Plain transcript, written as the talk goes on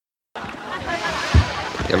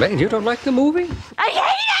Elaine, you don't like the movie? I hate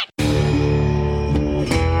it!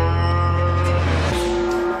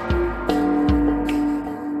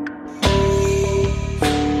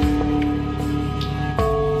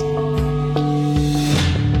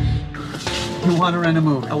 You want to rent a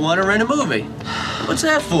movie? I want to rent a movie. What's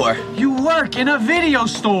that for? You work in a video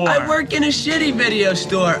store. I work in a shitty video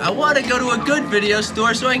store. I want to go to a good video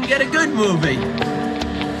store so I can get a good movie.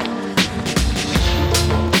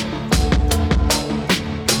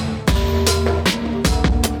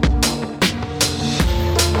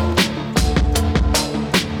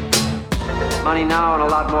 Money now and a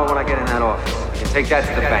lot more when I get in that office. I can take that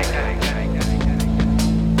to the bank.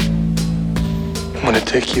 I'm gonna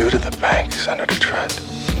take you to the bank, Senator Trent.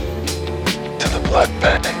 To the blood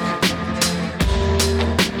bank.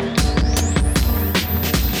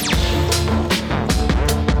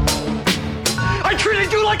 I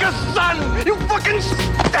treated you like a son! You fucking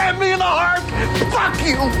stabbed me in the heart! Fuck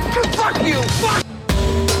you! Fuck you! Fuck!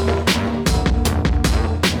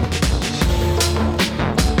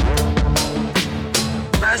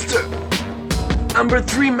 Master, number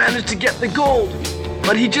 3 managed to get the gold,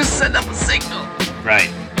 but he just sent up a signal.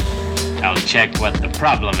 Right. I'll check what the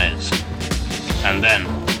problem is. And then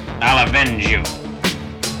I'll avenge you.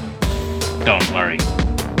 Don't worry.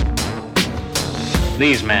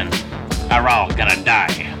 These men are all gonna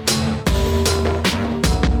die.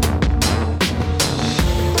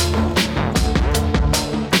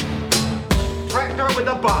 Tractor with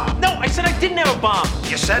a bomb. No, I said I didn't have a bomb.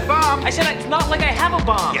 You said bomb. I said it's not like I have a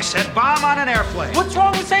bomb. You said bomb on an airplane. What's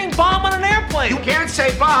wrong with saying bomb on an airplane? You can't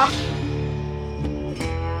say bomb.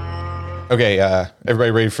 Okay,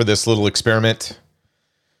 everybody ready for this little experiment?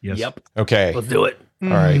 Yes. Yep. Okay. Let's do it. All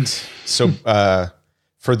right. So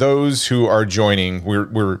for those who are joining,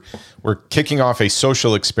 we're kicking off a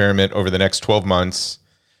social experiment over the next 12 months.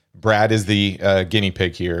 Brad is the guinea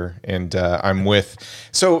pig here, and I'm with.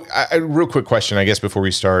 So, a real quick question, I guess, before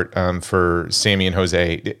we start, for Sammy and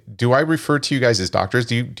Jose. Do I refer to you guys as doctors?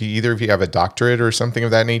 Do either of you have a doctorate or something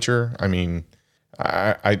of that nature? I mean,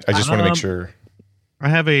 I just want to make sure. I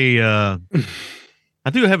have I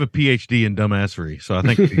do have a PhD in dumbassery, so I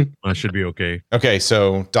think I should be okay. Okay,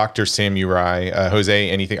 so Dr. Samurai, Jose,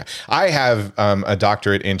 anything? I have a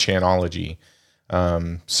doctorate in Chanology.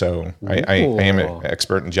 So I am an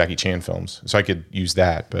expert in Jackie Chan films, so I could use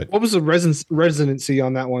that. But what was the residency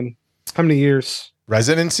on that one? How many years?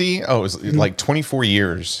 Residency? Oh, it was like 24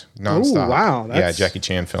 years nonstop. Oh, wow. Yeah, Jackie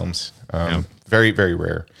Chan films. Very, very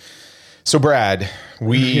rare. So, Brad,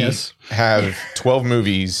 we have 12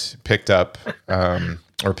 movies picked up,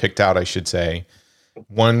 or picked out, I should say,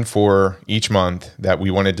 one for each month that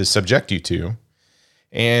we wanted to subject you to.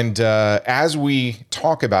 And as we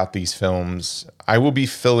talk about these films, I will be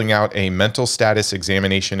filling out a mental status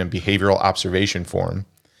examination and behavioral observation form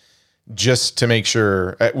just to make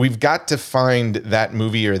sure. We've got to find that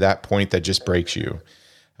movie or that point that just breaks you.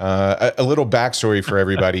 A little backstory for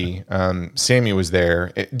everybody. Sammy was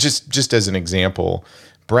there. Just as an example,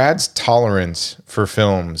 Brad's tolerance for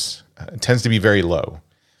films tends to be very low.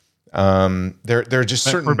 There are just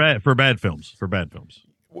certain for bad films.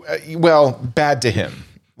 Well, bad to him.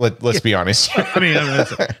 Let's be honest. I mean,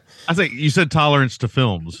 I think you said tolerance to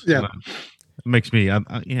films. Yeah, it makes me.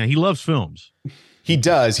 He loves films. He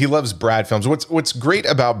does. He loves Brad films. What's great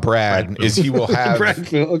about Brad is he will have Brad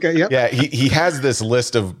film. Okay, yep. Yeah, he has this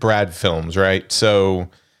list of Brad films, right? So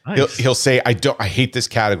nice. he'll say, I hate this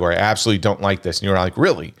category. I absolutely don't like this. And you're like,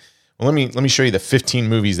 really? Well, let me show you the 15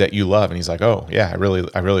 movies that you love. And he's like, oh yeah, I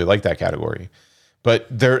really like that category. But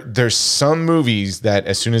there's some movies that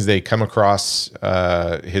as soon as they come across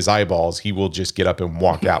his eyeballs, he will just get up and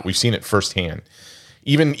walk out. We've seen it firsthand.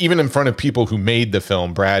 Even in front of people who made the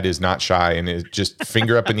film, Brad is not shy and is just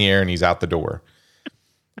finger up in the air and he's out the door.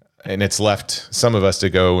 And it's left some of us to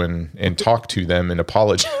go and talk to them and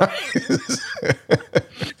apologize.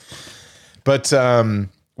 But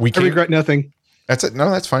we can't. I regret nothing. That's it. No,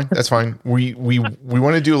 that's fine. That's fine. We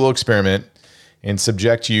want to do a little experiment and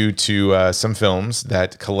subject you to some films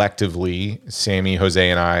that collectively Sammy, Jose,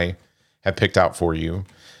 and I have picked out for you.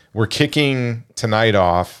 We're kicking tonight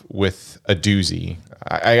off with a doozy.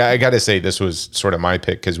 I got to say, this was sort of my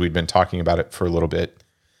pick because we'd been talking about it for a little bit.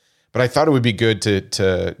 But I thought it would be good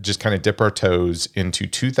to just kind of dip our toes into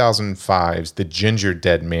 2005's The Ginger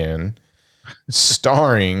Dead Man,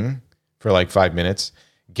 starring, for like 5 minutes,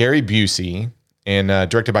 Gary Busey, and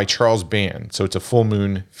directed by Charles Band. So it's a full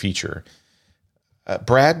moon feature.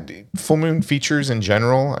 Brad, full moon features in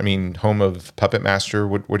general, I mean, home of Puppet Master,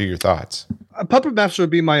 what are your thoughts? Puppet Master would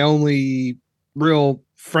be my only real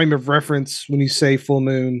frame of reference when you say full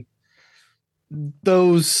moon.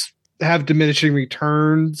 Those have diminishing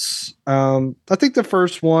returns. I think the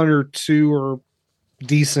first one or two are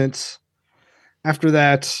decent. After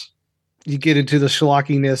that, you get into the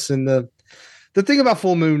schlockiness, and the thing about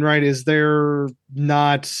Full Moon, right, is they don't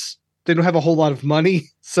have a whole lot of money,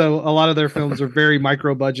 so a lot of their films are very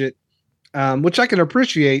micro budget, which I can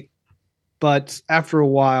appreciate, but after a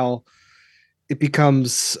while, it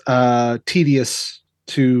becomes tedious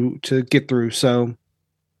to get through. So,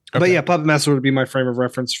 but yeah, Puppet Master would be my frame of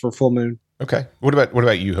reference for Full Moon. Okay. What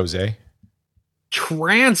about you, Jose?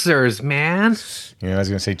 Trancers, man. Yeah, I was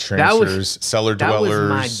gonna say Trancers, Cellar Dwellers.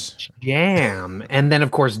 That was my jam. And then,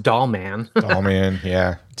 of course, Dollman. Dollman,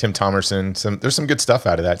 yeah. Tim Thomerson. There's some good stuff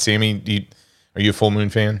out of that. Sammy, are you a Full Moon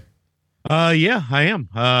fan? Yeah, I am.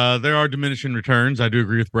 There are diminishing returns. I do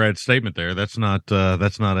agree with Brad's statement there. That's not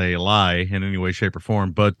a lie in any way, shape, or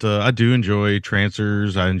form. But I do enjoy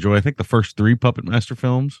Trancers. I think the first 3 Puppet Master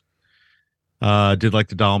films. I did like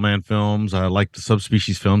the Dollman films. I like the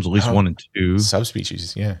Subspecies films, at least 1 and 2.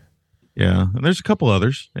 Subspecies, yeah. Yeah, and there's a couple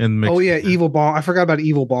others in the mix. Oh yeah, Evil Bong. I forgot about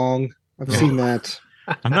Evil Bong. I've seen that.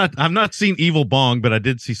 I've not seen Evil Bong, but I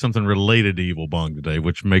did see something related to Evil Bong today,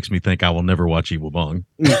 which makes me think I will never watch Evil Bong.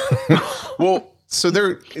 Well, so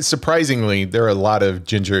there are a lot of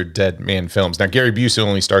Ginger Dead Man films. Now Gary Busey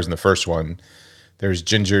only stars in the first one. There's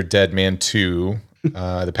Ginger Dead Man 2,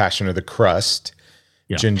 The Passion of the Crust.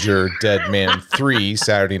 Yeah. Ginger Dead Man 3,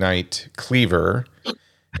 Saturday Night Cleaver.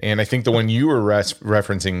 And I think the one you were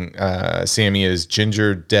referencing, Sammy, is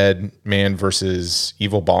Ginger Dead Man versus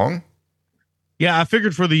Evil Bong. Yeah, I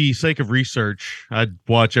figured for the sake of research, I'd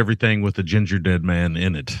watch everything with the Ginger Dead Man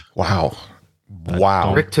in it. Wow.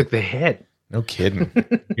 Rick took the hit. No kidding.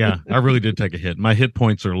 Yeah, I really did take a hit. My hit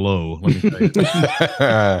points are low, let me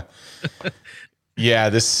tell you. Yeah,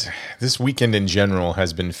 this weekend in general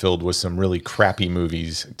has been filled with some really crappy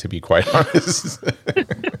movies, to be quite honest.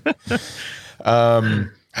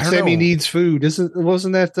 Sammy Needs Food.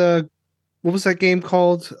 Wasn't that what was that game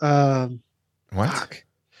called? What?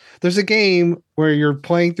 There's a game where you're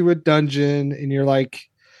playing through a dungeon and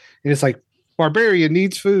it's like Barbarian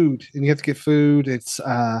needs food and you have to get food. It's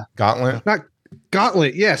Gauntlet. Not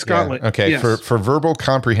Gauntlet. Yes, Gauntlet. Yeah. Okay. Yes. For verbal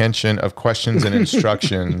comprehension of questions and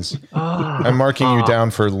instructions, I'm marking you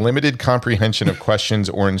down for limited comprehension of questions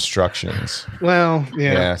or instructions. Well,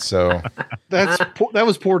 yeah. Yeah. So that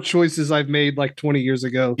was poor choices I've made like 20 years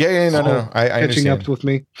ago. Yeah. No. I catching understand. up with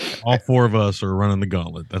me. All 4 of us are running the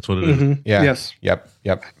gauntlet. That's what it is. Mm-hmm. Yeah. Yes.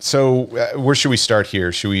 Yep. So where should we start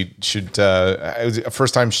here? Should it was a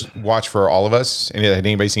first time watch for all of us? Had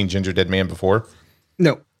anybody seen Ginger Dead Man before?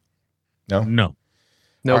 No. No.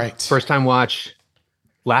 Right. First time watch.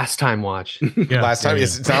 Last time watch. Yeah, Last time.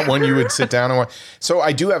 It's not one you would sit down and watch. So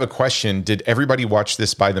I do have a question. Did everybody watch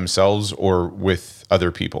this by themselves or with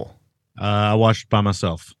other people? I watched by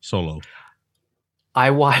myself, solo.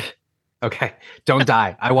 Okay, don't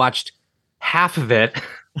die. I watched half of it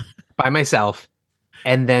by myself,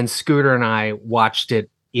 and then Scooter and I watched it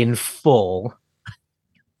in full.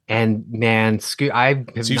 And man, I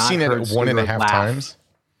have So you've not seen it heard 1.5 Scooter laugh. times?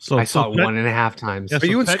 I saw it 1.5 times. Yeah, Are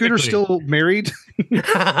you and Scooter still married?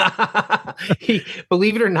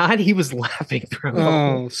 Believe it or not, he was laughing through.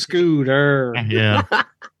 Oh, Scooter. Yeah.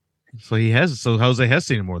 So Jose has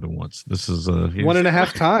seen it more than once. This is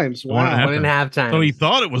 1.5 times. Wow. 1.5 times. So he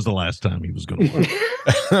thought it was the last time he was going to watch.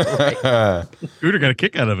 Scooter got a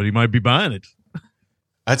kick out of it. He might be buying it.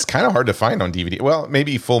 That's kind of hard to find on DVD. Well,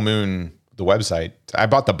 maybe Full Moon, the website. I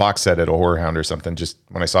bought the box set at a Horror Hound or something. Just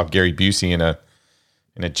when I saw Gary Busey in a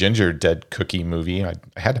Ginger Dead cookie movie, I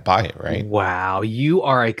had to buy it, right? Wow, you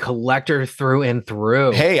are a collector through and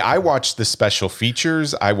through. Hey, I watched the special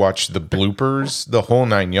features. I watched the bloopers, the whole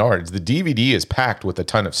 9 yards. The DVD is packed with a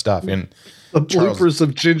ton of stuff. And the bloopers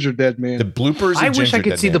of Ginger Dead Man. The bloopers. I wish I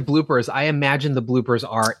could see the bloopers. I imagine the bloopers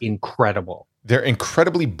are incredible. They're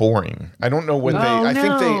incredibly boring. I don't know what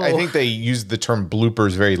I think they use the term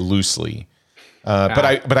bloopers very loosely.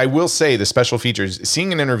 But I will say the special features.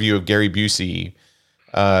 Seeing an interview of Gary Busey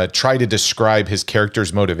try to describe his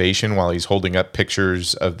character's motivation while he's holding up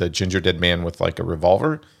pictures of the Ginger Dead Man with like a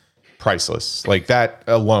revolver, priceless. Like that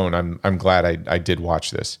alone, I'm glad I did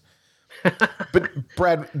watch this. But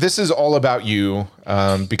Brad, this is all about you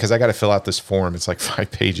because I got to fill out this form. It's like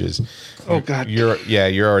 5 pages. Oh God, you're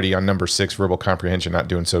already on number 6, verbal comprehension, not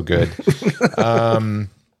doing so good.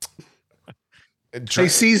 Hey,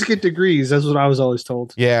 C's get degrees. That's what I was always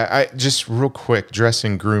told. Yeah, I just real quick, dress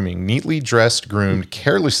and grooming. Neatly dressed, groomed,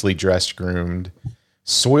 carelessly dressed, groomed,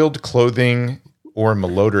 soiled clothing, or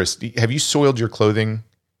malodorous. Have you soiled your clothing?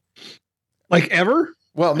 Like ever?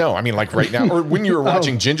 Well, no, I mean like right now, or when you were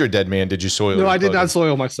watching Ginger Dead Man, did you soil? No, your I did not clothing?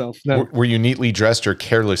 soil myself. No, Were you neatly dressed or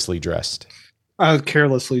carelessly dressed? I was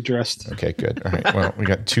carelessly dressed. Okay, good. All right. Well, we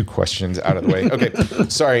got 2 questions out of the way. Okay,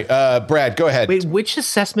 sorry, Brad, go ahead. Wait, which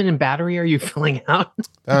assessment and battery are you filling out?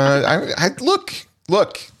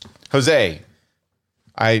 Look, Jose.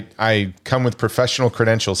 I come with professional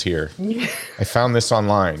credentials here. I found this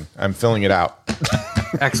online. I'm filling it out.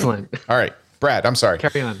 Excellent. All right, Brad. I'm sorry.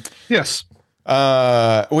 Carry on. Yes.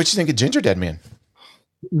 What'd you think of Ginger Dead Man?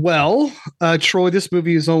 Well, Troy, this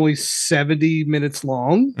movie is only 70 minutes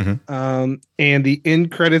long, and the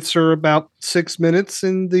end credits are about 6 minutes,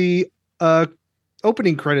 and the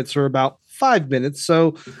opening credits are about 5 minutes.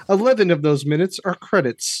 So 11 of those minutes are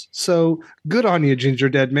credits. So good on you, Ginger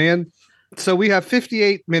Dead Man. So we have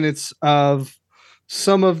 58 minutes of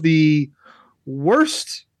some of the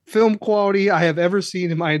worst film quality I have ever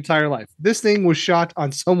seen in my entire life. This thing was shot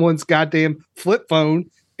on someone's goddamn flip phone,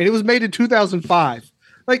 and it was made in 2005.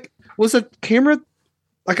 Like, was a camera,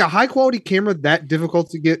 like a high quality camera, that difficult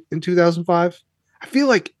to get in 2005? I feel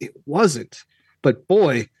like it wasn't. But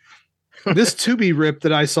boy, this Tubi rip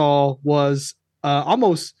that I saw was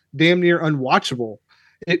almost damn near unwatchable.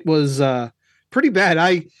 It was pretty bad.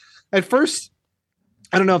 At first,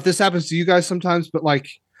 I don't know if this happens to you guys sometimes, but like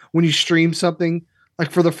when you stream something,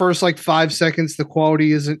 like for the first like 5 seconds, the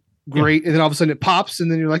quality isn't great. And then all of a sudden it pops and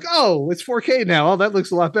then you're like, oh, it's 4K now. Oh, that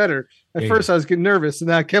looks a lot better. At first I was getting nervous and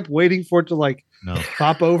then I kept waiting for it to like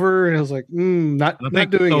pop over. And I was like, not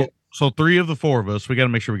doing it. So 3 of the 4 of us, we got to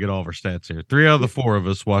make sure we get all of our stats here. 3 out of the 4 of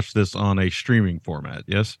us watched this on a streaming format.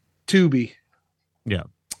 Yes. Tubi. Yeah.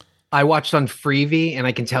 I watched on Freevee, and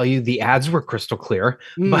I can tell you the ads were crystal clear.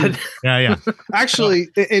 But yeah. Actually,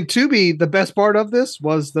 in Tubi, the best part of this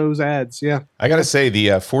was those ads. Yeah, I gotta say the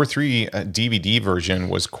 4:3 DVD version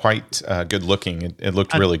was quite good looking. It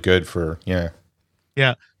looked really good for Yeah.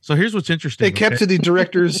 So here's what's interesting. They kept to the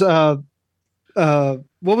director's. What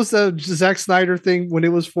was the Zack Snyder thing when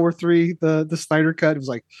it was 4:3? The Snyder cut. It was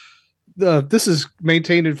like this is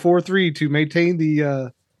maintained in 4:3 to maintain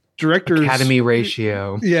the director's Academy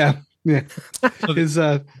ratio. Yeah. His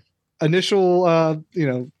initial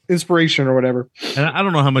inspiration or whatever. And I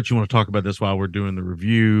don't know how much you want to talk about this while we're doing the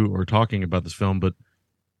review or talking about this film, but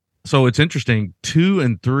so it's interesting. 2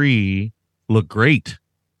 and 3 look great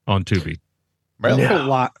on Tubi. Really? A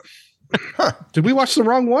lot. Did we watch the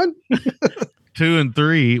wrong one? 2 and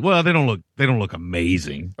 3. Well, they don't look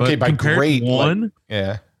amazing. But okay, by great, one,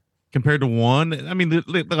 compared to 1, I mean they're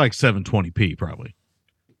like 720p probably.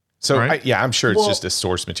 So right? I'm sure it's just a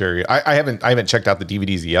source material. I haven't checked out the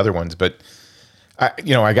DVDs, the other ones, but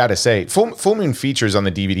I got to say, Full Moon Features on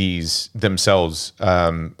the DVDs themselves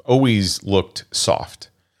always looked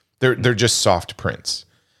soft. They're just soft prints,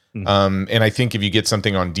 and I think if you get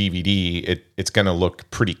something on DVD, it's going to look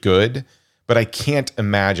pretty good. But I can't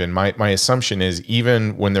imagine. My assumption is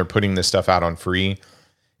even when they're putting this stuff out on free,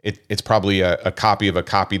 it's probably a copy of a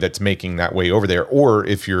copy that's making that way over there. Or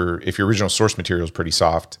if your original source material is pretty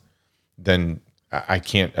soft, then I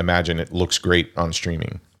can't imagine it looks great on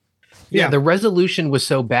streaming. Yeah, the resolution was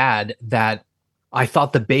so bad that I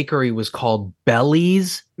thought the bakery was called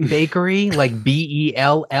Belly's Bakery, like Belly,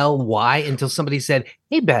 until somebody said,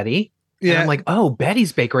 "Hey, Betty." Yeah. And I'm like, "Oh,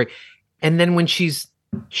 Betty's Bakery." And then when she's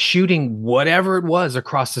shooting whatever it was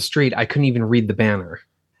across the street, I couldn't even read the banner.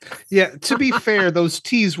 Yeah, to be fair, those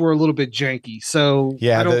T's were a little bit janky. So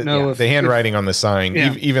I don't know if the handwriting on the sign,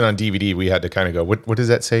 even on DVD, we had to kind of go, what does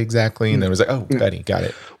that say exactly? And then it was like, oh, Betty, got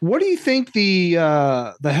it. What do you think the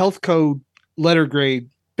health code letter grade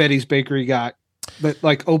Betty's Bakery got? That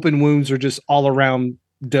like open wounds are just all around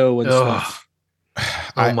dough and stuff.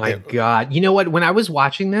 Oh my God. You know what? When I was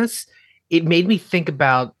watching this, it made me think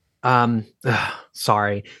about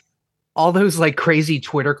sorry. All those like crazy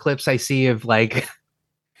Twitter clips I see of like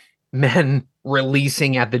men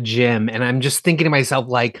releasing at the gym, and I'm just thinking to myself,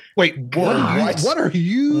 like, wait, what are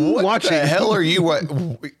you watching? What the hell are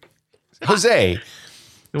you Jose?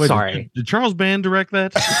 Wait, sorry, did Charles Band direct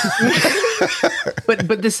that?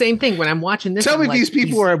 but the same thing when I'm watching this. Tell me, these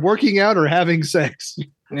people are working out or having sex.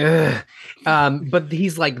 But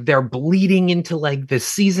he's like, they're bleeding into like the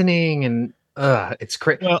seasoning, and it's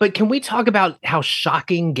crazy. But can we talk about how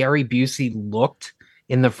shocking Gary Busey looked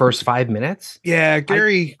in the first 5 minutes? Yeah,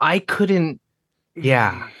 Gary. I couldn't.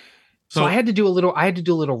 Yeah. So I had to do a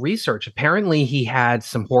little research. Apparently, he had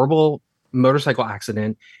some horrible motorcycle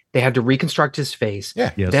accident. They had to reconstruct his face.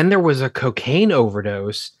 Yeah. Yes. Then there was a cocaine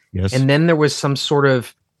overdose. Yes. And then there was some sort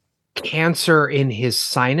of cancer in his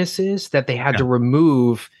sinuses that they had to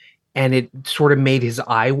remove, and it sort of made his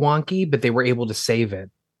eye wonky, but they were able to save it.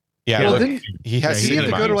 Yeah, Well, look, didn't- he has He had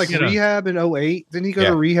to go to like Yeah. rehab in 08. Didn't he go Yeah.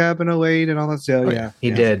 to rehab in 08 and all that stuff? Oh, yeah.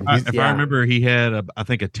 He did. If I remember, he had I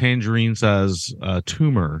think a tangerine size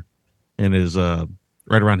tumor in his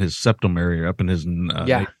right around his septum area, up in his in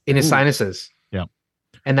his sinuses. Yeah,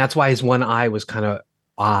 and that's why his one eye was kind of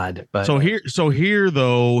odd. But so here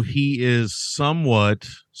though, he is somewhat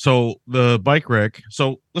the bike wreck.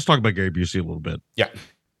 So let's talk about Gary Busey a little bit. Yeah.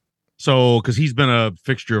 So because he's been a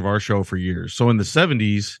fixture of our show for years. So in the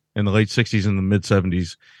 70s, in the late 60s, and the mid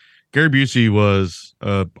 70s, Gary Busey was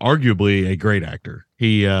arguably a great actor.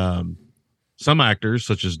 He some actors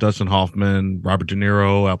such as Dustin Hoffman, Robert De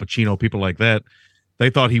Niro, Al Pacino, people like that, they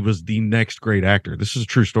thought he was the next great actor. This is a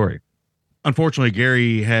true story. Unfortunately,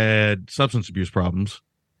 Gary had substance abuse problems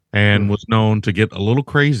and was known to get a little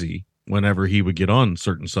crazy whenever he would get on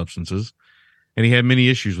certain substances, and he had many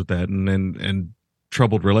issues with that and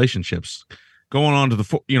troubled relationships. Going on to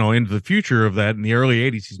into the future of that, in the early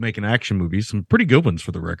 80s, he's making action movies, some pretty good ones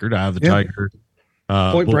for the record. Eye of the Tiger,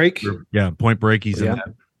 Point Break. Point Break. He's in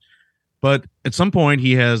that. But at some point,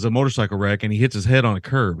 he has a motorcycle wreck and he hits his head on a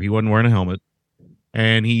curb. He wasn't wearing a helmet,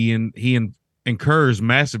 and he incurs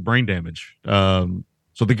massive brain damage.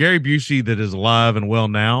 So the Gary Busey that is alive and well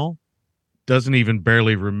now doesn't even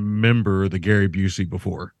barely remember the Gary Busey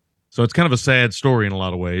before. So it's kind of a sad story in a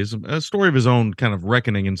lot of ways, a story of his own kind of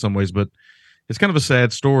reckoning in some ways, but it's kind of a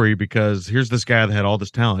sad story because here's this guy that had all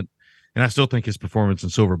this talent, and I still think his performance in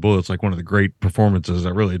Silver Bullet's like one of the great performances. I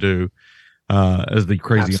really do. As the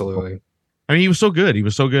crazy, absolutely. I mean, he was so good. He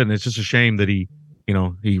was so good, and it's just a shame that he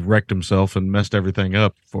wrecked himself and messed everything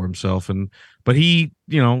up for himself. But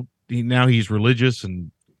now he's religious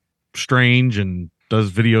and strange and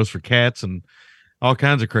does videos for cats and all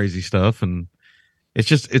kinds of crazy stuff. And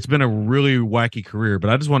it's been a really wacky career. But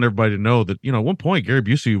I just want everybody to know that, at one point Gary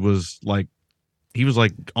Busey was like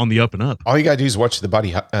on the up and up. All you gotta do is watch the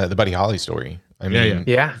Buddy Holly story. I mean,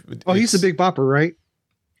 yeah. Oh, he's the Big Bopper, right?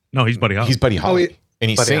 No, he's Buddy Holly. He's Buddy Holly, and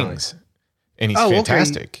he Buddy sings, and he's Oh, okay.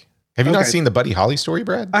 fantastic. Have you not Okay. seen the Buddy Holly story,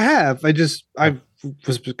 Brad? I have. I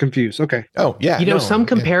was confused. Okay. Oh yeah, Some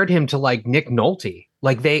compared him to like Nick Nolte.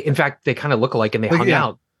 Like they kind of look alike, and they hung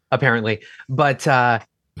out apparently. But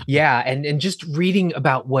and just reading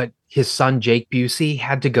about what his son Jake Busey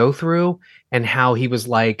had to go through, and how he was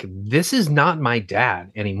like, "This is not my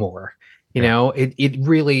dad anymore."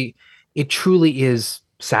 It truly is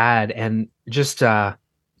sad, and just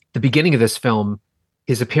the beginning of this film,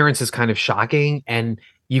 his appearance is kind of shocking, and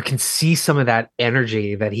you can see some of that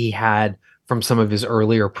energy that he had from some of his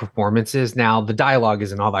earlier performances. Now, the dialogue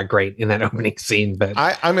isn't all that great in that opening scene, but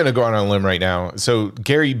I'm going to go out on a limb right now. So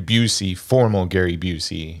Gary Busey, formal Gary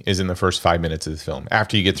Busey, is in the first 5 minutes of the film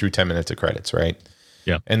after you get through 10 minutes of credits, right?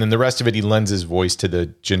 Yeah. And then the rest of it, he lends his voice to the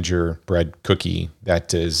gingerbread cookie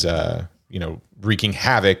that is, wreaking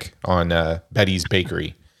havoc on Betty's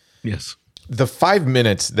Bakery. Yes. The 5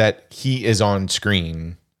 minutes that he is on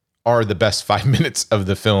screen are the best 5 minutes of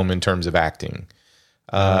the film in terms of acting.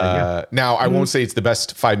 Now, I won't say it's the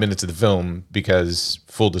best 5 minutes of the film because,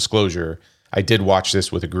 full disclosure, I did watch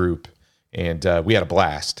this with a group and we had a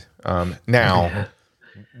blast. Now,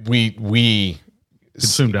 we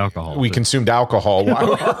consumed alcohol. We consumed alcohol while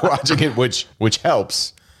we were watching it, which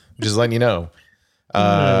helps. Just letting you know.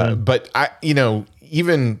 But I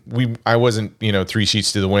wasn't, three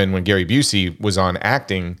sheets to the wind when Gary Busey was on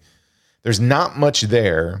acting. There's not much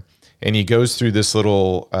there. And he goes through this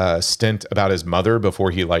little stint about his mother before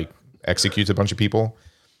he executes a bunch of people.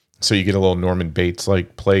 So you get a little Norman Bates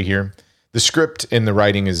play here. The script and the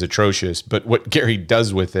writing is atrocious, but what Gary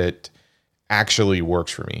does with it actually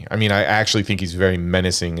works for me. I mean, I actually think he's very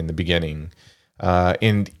menacing in the beginning.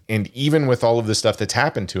 And even with all of the stuff that's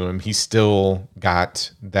happened to him, he's still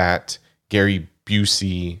got that Gary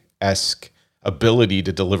Busey-esque ability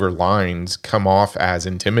to deliver lines come off as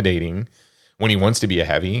intimidating when he wants to be a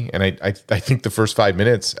heavy. And I think the first 5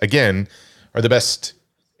 minutes, again, are the best.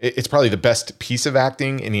 It's probably the best piece of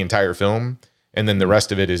acting in the entire film. And then the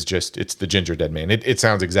rest of it is it's the Ginger Dead Man. It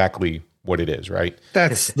sounds exactly what it is, right?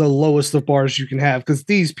 That's the lowest of bars you can have, because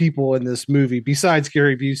these people in this movie, besides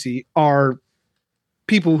Gary Busey, are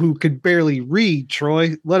people who could barely read,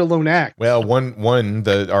 Troy, let alone act. Well,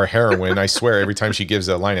 our heroine, I swear, every time she gives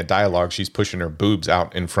a line of dialogue, she's pushing her boobs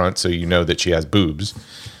out in front, so you know that she has boobs.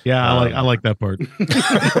 Yeah, I like that part.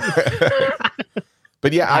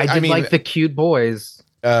 But yeah, I mean, like the cute boys.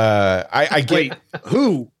 I get. Wait,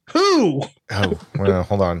 who? Oh, well,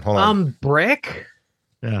 hold on. Brick.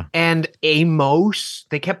 Yeah. And Amos,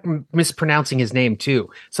 they kept mispronouncing his name too.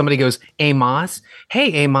 Somebody goes, Amos,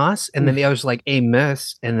 hey, Amos. And then the other's like,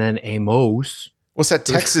 Amos, and then Amos. What's that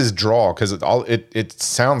Texas drawl? Because it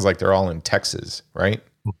sounds like they're all in Texas, right?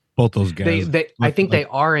 Both those guys. I think they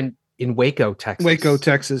are in Waco, Texas. Waco,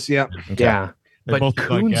 Texas. Yeah. Okay. Yeah. They But both look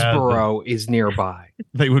like guys Coonsboro is nearby.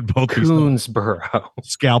 They would both be Coonsboro.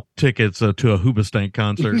 scalp tickets to a Hoobastank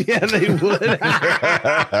concert. Yeah, they would.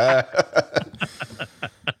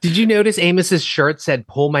 Did you notice Amos's shirt said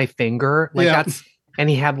 "Pull my finger"? Like Yeah. that's, and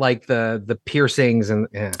he had like the piercings and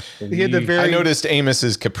He had the very. I noticed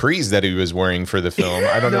Amos's capris that he was wearing for the film.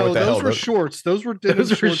 I don't know No, what the hell those were shorts. Those were denim Those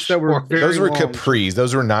were shorts that were shorts. very Those were long. capris.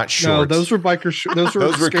 Those were not shorts. No, those were biker. Those were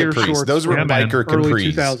Those were skater capris. shorts. Those were Yeah, man. biker early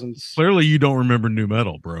capris. 2000s. Clearly, you don't remember new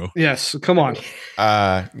metal, bro. Yes, come on.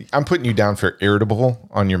 I'm putting you down for irritable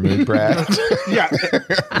on your mood, Brad. Yeah,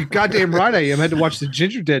 you goddamn right I am. I had to watch the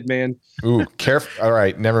Ginger Dead Man. Ooh, careful. All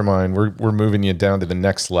right, never mind. We're moving you down to the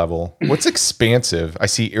next level. What's expansive? I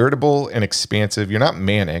see irritable and expansive. You're not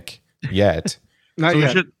manic yet. Not So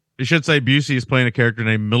yet. we should say Busey is playing a character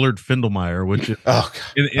named Millard Findelmeyer, which is Oh,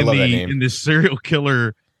 God, I love that name. in this serial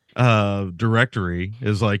killer directory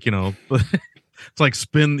is like, you know, it's like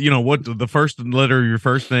spin, you know, what the first letter of your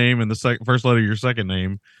first name and the first letter of your second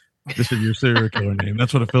name. This is your serial killer name.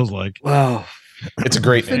 That's what it feels like. Wow, It's a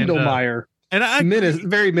great name. Findelmeyer. And I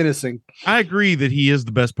Very menacing. I agree that he is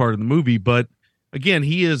the best part of the movie, but again,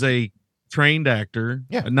 he is a trained actor,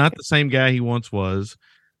 Yeah. not the same guy he once was.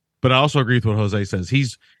 But I also agree with what Jose says.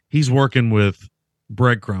 He's working with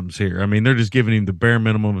breadcrumbs here. I mean, they're just giving him the bare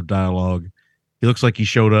minimum of dialogue. He looks like he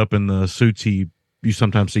showed up in the suits you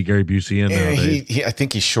sometimes see Gary Busey in. Yeah, I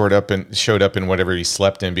think he showed up in whatever he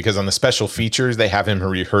slept in, because on the special features they have him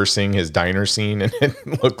rehearsing his diner scene, and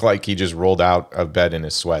it looked like he just rolled out of bed in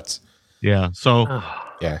his sweats. Yeah. So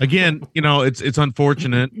Yeah. again, you know, it's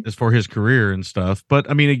unfortunate as for his career and stuff, but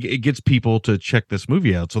I mean, it gets people to check this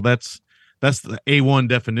movie out. So that's the A1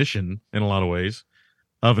 definition in a lot of ways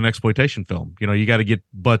of an exploitation film. You know, you got to get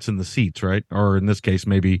butts in the seats, right? Or in this case,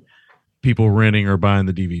 maybe people renting or buying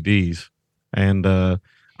the DVDs. And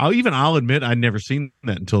I'll admit I'd never seen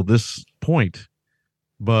that until this point.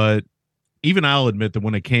 But even I'll admit that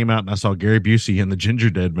when it came out and I saw Gary Busey in the Ginger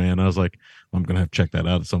Dead Man, I was like, I'm gonna have to check that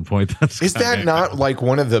out at some point. Is that not like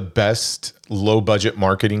one of the best low budget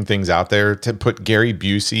marketing things out there, to put Gary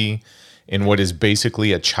Busey in what is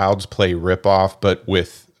basically a Child's Play ripoff, but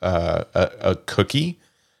with a cookie?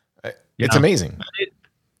 It's amazing.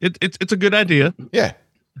 It's a good idea. Yeah.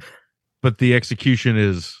 But the execution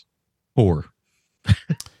is poor.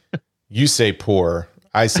 You say poor,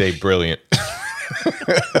 I say brilliant.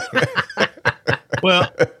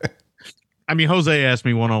 Well, I mean, Jose asked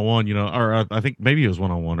me one-on-one, you know, or I think maybe it was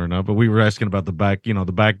one-on-one or not, but we were asking about the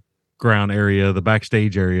background area, the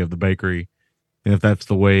backstage area of the bakery, and if that's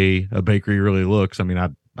the way a bakery really looks. I mean, I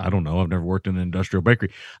don't know. I've never worked in an industrial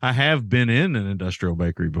bakery. I have been in an industrial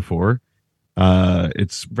bakery before.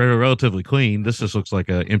 It's very relatively clean. This just looks like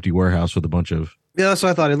an empty warehouse with a bunch of. Yeah, that's what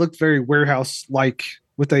I thought. It looked very warehouse-like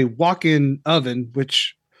with a walk-in oven,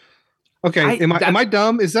 which. Okay, am I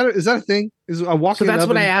dumb? Is that a thing? Is a walk-in? So that's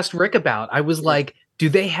oven? what I asked Rick about. I was like, do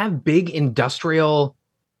they have big industrial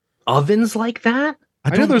ovens like that?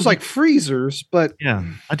 I know there's like freezers, but yeah,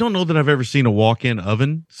 I don't know that I've ever seen a walk-in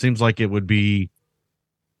oven. Seems like it would be.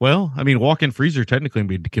 Well, I mean, walk-in freezer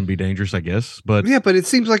technically can be dangerous, I guess, but yeah, but it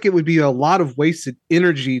seems like it would be a lot of wasted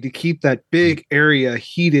energy to keep that big area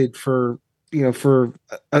heated for an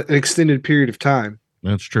extended period of time.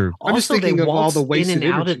 That's true. I'm just thinking of all the wasted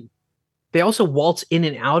energy. They also waltz in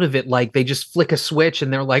and out of it like they just flick a switch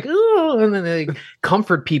and they're like, oh, and then they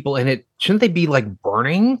comfort people. And shouldn't they be like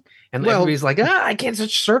burning? And everybody's like, I can't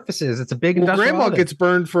touch surfaces. It's a big industrial grandma oven. gets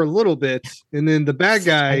burned for a little bit, and then the bad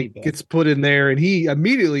guy gets put in there, and he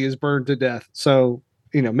immediately is burned to death. So,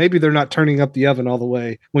 maybe they're not turning up the oven all the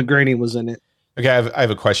way when Granny was in it. Okay, I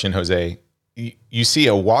have a question, Jose. You see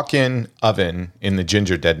a walk-in oven in the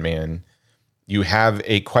Ginger Dead Man. You have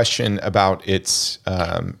a question about its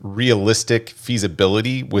realistic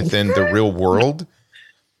feasibility within the real world.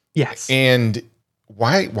 Yes. And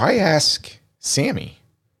why ask Sammy?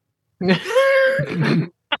 I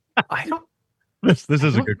don't. This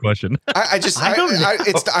is a good question.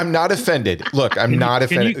 I'm not offended. Look, I'm not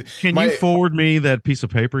offended. Can you forward me that piece of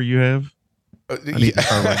paper you have?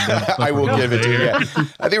 I will give it to you. Yeah.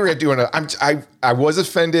 I think we're gonna do I was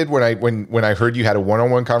offended when I heard you had a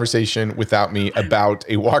one-on-one conversation without me about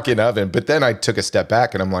a walk-in oven, but then I took a step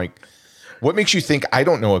back and I'm like, what makes you think I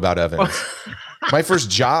don't know about ovens? My first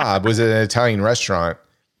job was at an Italian restaurant.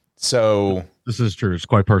 So this is true. It's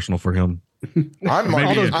quite personal for him. I'm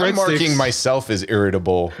All those breadsticks. marking myself as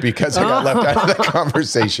irritable because I got left out of the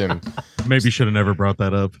conversation. Maybe should have never brought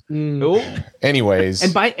that up. Anyways,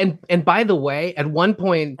 And by the way, at one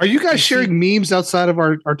point, Are you guys sharing memes outside of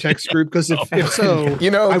our text group? Because if so, You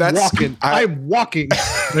know, I'm that's- walking. I'm walking.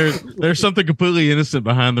 There's something completely innocent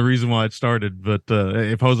behind the reason why it started, but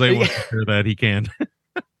if Jose wants to hear that, he can.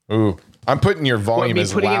 ooh, I'm putting your volume me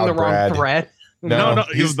as putting loud, in the wrong Brad. thread. No,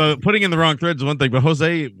 he's- the putting in the wrong threads is one thing, but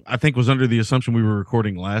Jose, I think, was under the assumption we were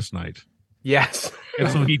recording last night, Yes. and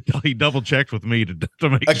so he double checked with me to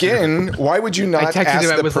make sure. Again, why would you not texted ask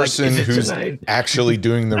him, I the was like, person "Is it who's tonight?" actually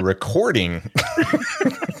doing the recording?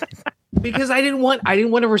 Because I didn't want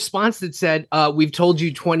a response that said, "We've told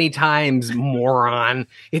you 20 times, moron.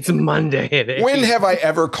 It's Monday." When have I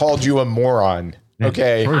ever called you a moron?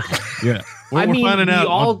 Okay. Yeah, I mean,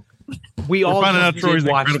 we all finding out just Troy's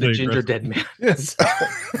did watch the incredibly Ginger aggressive. Dead Man. Yes.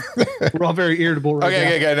 We're all very irritable right now.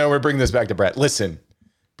 Okay. No, we're bringing this back to Brad. Listen,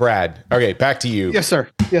 Brad. Okay, back to you. Yes, sir.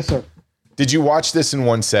 Yes, sir. Did you watch this in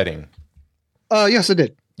one setting? Yes, I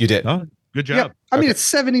did. You did. Oh, good job. Yeah. I mean, it's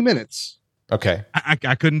 70 minutes. Okay.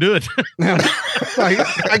 I couldn't do it.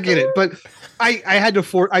 I get it, but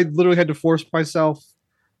I literally had to force myself.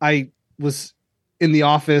 I was in the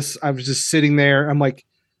office. I was just sitting there. I'm like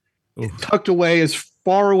tucked away as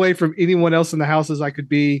far away from anyone else in the house as I could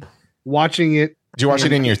be, watching it. Did you watch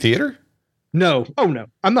it in your theater? No. Oh no.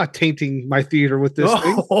 I'm not tainting my theater with this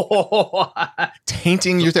thing.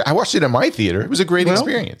 Tainting your theater? I watched it in my theater. It was a great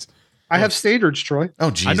experience. I have standards, Troy.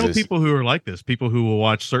 Oh, Jesus. I know people who are like this. People who will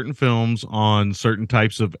watch certain films on certain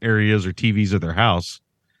types of areas or TVs of their house.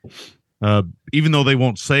 Even though they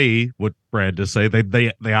won't say what Brad just say,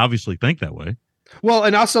 they obviously think that way. Well,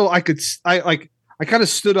 and also I kind of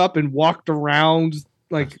stood up and walked around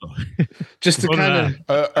like just to kind of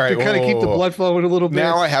all right, keep the blood flowing a little bit.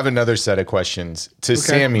 Now I have another set of questions. To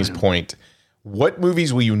Sammy's point, what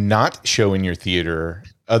movies will you not show in your theater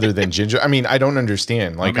other than Ginger? I mean, I don't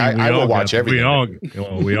understand. Like, I will watch everything.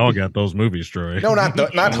 We all got those movies, Troy. No,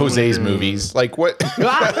 not Jose's movies. Like what?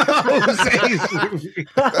 Jose's movie.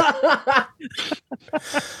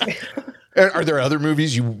 Are there other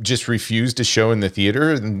movies you just refuse to show in the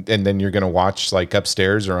theater, and then you're going to watch like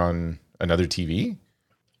upstairs or on another TV?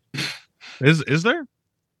 Is there?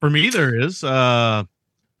 For me, there is. I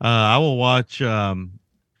will watch.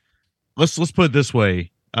 Let's put it this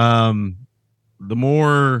way. The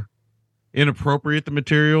more inappropriate the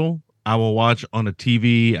material, I will watch on a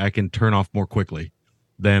TV I can turn off more quickly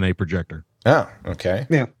than a projector. Oh, okay.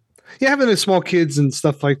 Yeah. Having the small kids and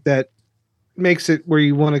stuff like that makes it where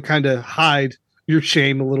you want to kind of hide your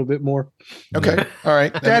shame a little bit more. Okay. All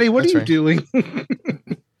right. Daddy, what are you doing?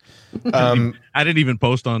 I didn't even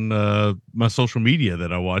post on my social media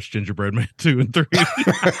that I watched Gingerbread Man 2 and 3.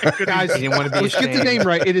 Guys, let's get the name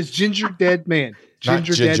right. It is Ginger Dead Man. Not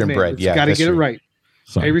Gingerbread. Yeah, got to that's get it true. right.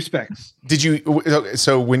 Sorry. Pay respects. Did you?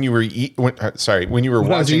 So when you were when you were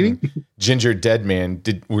When I was watching eating? Ginger Dead Man,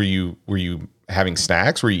 were you having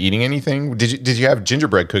snacks? Were you eating anything? Did you have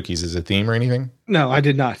gingerbread cookies as a theme or anything? No, I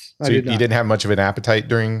did not. So you didn't have much of an appetite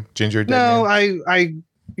during Ginger Dead No, Man? I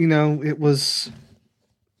it was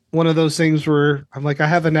one of those things where I'm like, I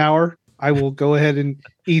have an hour. I will go ahead and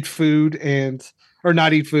eat food or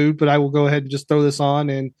not eat food, but I will go ahead and just throw this on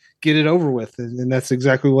and get it over with. And that's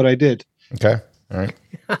exactly what I did. Okay. All right.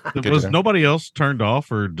 Was nobody else turned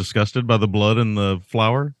off or disgusted by the blood in the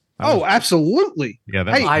flour? Absolutely. Yeah,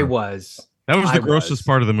 I was. That was the grossest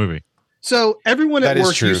part of the movie. So everyone at That is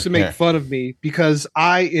work true, used to make yeah. fun of me because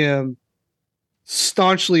I am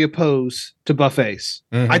staunchly opposed to buffets.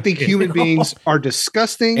 Mhm. I think human beings are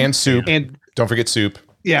disgusting. And soup. And Don't forget soup.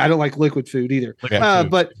 yeah, I don't like liquid food either. Liquid food.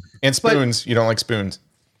 But And spoons. You don't like spoons.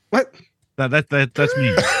 what? That's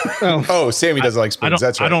me. Oh, Sammy doesn't like spoons.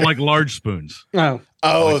 That's right. I don't like large spoons. No.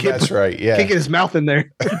 Oh, that's right. Yeah. Can't get his mouth in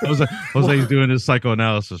there. Jose's doing his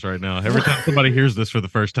psychoanalysis right now. Every time somebody hears this for the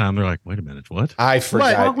first time, they're like, "Wait a minute, what?" I forgot.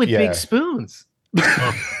 What's wrong with yeah. big spoons?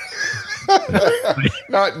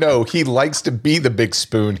 No, he likes to be the big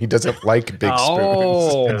spoon. He doesn't like big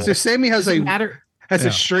spoons. So Sammy has a Matter.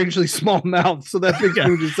 strangely small mouth, so that big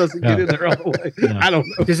spoon just doesn't get in there all the way. I don't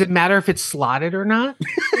know. Does it matter if it's slotted or not?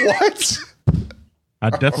 What? I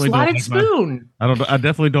definitely Slotted don't. spoon. I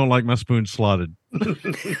definitely don't like my spoon slotted.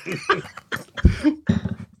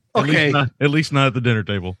 Okay. At least not at the dinner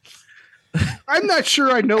table. I'm not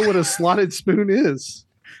sure I know what a slotted spoon is.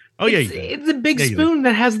 Oh yeah, It's a big Yeah, you do. spoon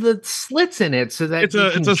that has the slits in it, so that It's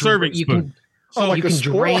a serving you spoon. Can, Oh, like you a can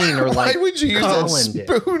straw? drain or like Why would you use Colin did.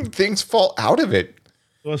 that spoon? Things fall out of it.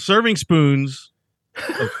 Well, serving spoons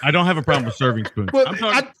I don't have a problem with serving spoons. Well,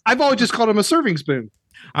 I've always just called him a serving spoon.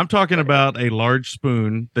 I'm talking about a large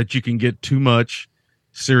spoon that you can get too much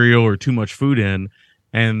cereal or too much food in,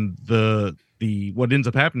 and the what ends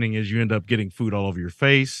up happening is you end up getting food all over your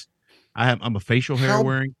face. I'm a facial hair How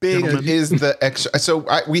wearing. big gentleman. is the extra? So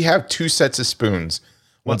we have two sets of spoons.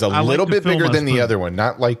 One's a little bit bigger than the other one,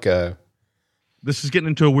 not like a. This is getting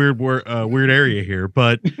into a weird area here,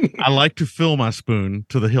 but I like to fill my spoon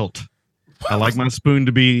to the hilt. I like my spoon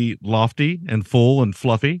to be lofty and full and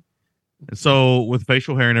fluffy. And so with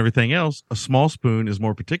facial hair and everything else, a small spoon is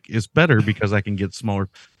better because I can get smaller.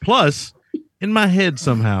 Plus, in my head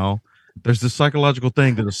somehow, there's this psychological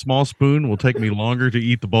thing that a small spoon will take me longer to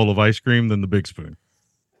eat the bowl of ice cream than the big spoon.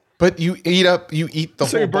 But you eat the so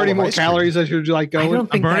whole you're burning bowl more of ice cream. calories as you're like going.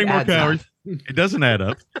 I'm burning more calories. It doesn't add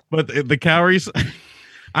up, but the calories.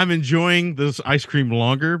 I'm enjoying this ice cream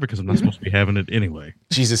longer because I'm not supposed to be having it anyway.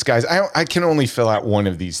 Jesus, guys, I can only fill out one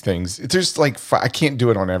of these things. There's like I can't do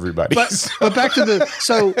it on everybody. But back to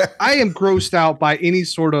so I am grossed out by any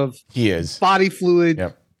sort of body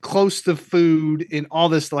fluid close to food and all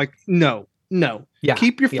this. Like no,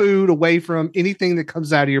 keep your food away from anything that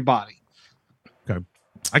comes out of your body. Okay,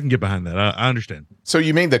 I can get behind that. I understand. So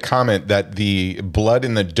you made the comment that the blood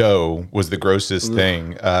in the dough was the grossest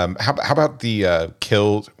thing. How about the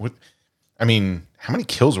kills? I mean, how many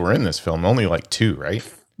kills were in this film? Only like 2, right?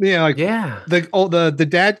 Yeah, the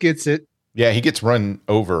dad gets it. Yeah, he gets run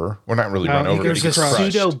over. Well, not really run over. There's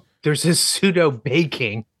this pseudo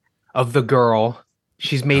baking of the girl.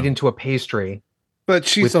 She's made into a pastry, but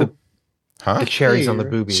she's the cherries on the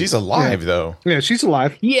boobies. She's alive though. Yeah, she's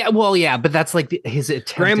alive. Yeah, well, yeah, but that's like his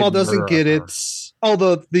attempted grandma doesn't get murder. it. Oh,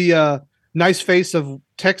 the nice face of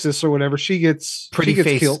Texas or whatever. She gets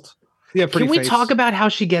killed. Yeah, Can we talk about how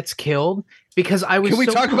she gets killed? Because I was. Can we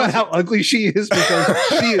talk about how ugly she is? Because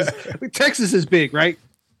she is. Texas is big, right?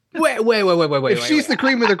 Wait. If she's the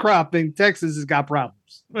cream of the crop, then Texas has got problems.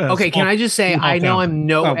 Well, okay, can I just say I know I'm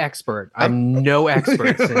no expert. I'm no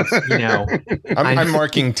expert since I'm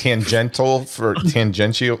marking tangential. I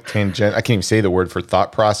can't even say the word for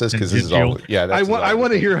thought process because this is all. Yeah, I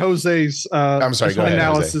want to hear Jose's. I'm sorry. Go ahead,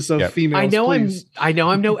 analysis Jose. of females. I know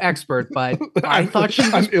I'm no expert, but I thought she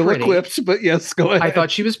was I'm pretty. ill-equipped, but yes, go ahead. I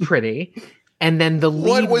thought she was pretty, and then the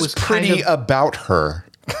lead what was pretty about her?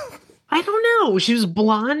 I don't know. She was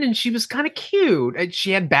blonde and she was kind of cute. And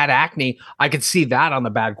she had bad acne. I could see that on the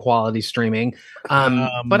bad quality streaming.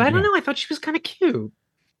 But I don't know. I thought she was kind of cute.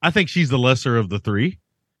 I think she's the lesser of the 3.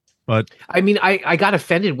 But I mean, I got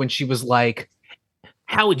offended when she was like,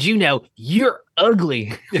 "How would you know? You're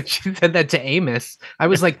ugly." She said that to Amos. I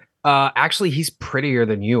was like, actually, he's prettier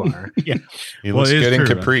than you are. Yeah. He looks good in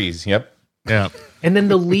capris. Yep. Yeah. And then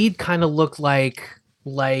the lead kind of looked like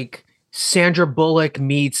Sandra Bullock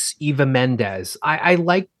meets Eva Mendes.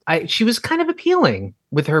 She was kind of appealing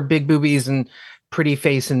with her big boobies and pretty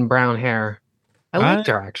face and brown hair. I liked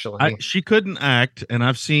her actually. She couldn't act, and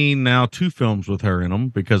I've seen now 2 films with her in them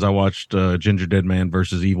because I watched Ginger Dead Man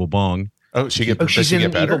versus Evil Bong. Oh, she's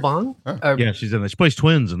in better? Evil Bong? Oh. Yeah, she's in that. She plays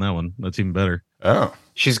twins in that one. That's even better. Oh,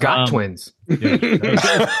 she's got twins.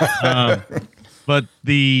 Yeah, but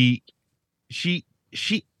I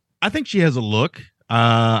think she has a look.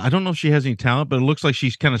 I don't know if she has any talent, but it looks like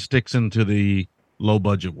she kind of sticks into the low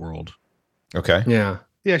budget world. Okay.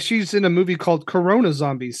 Yeah, she's in a movie called Corona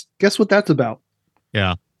Zombies. Guess what that's about?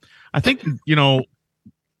 Yeah. I think,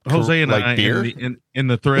 Jose and like I beer? in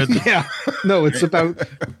the thread. Yeah. No, it's about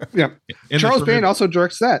Charles Band also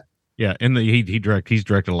directs that. Yeah, he's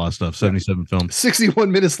directed a lot of stuff, 77 films.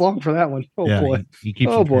 61 minutes long for that one. Oh yeah, boy. He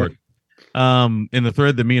keeps them short. In the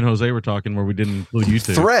thread that me and Jose were talking where we didn't include you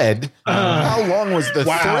two. Thread? How long was the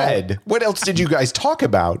thread? What else did you guys talk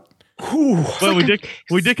about? Well,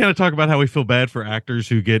 we did kind of talk about how we feel bad for actors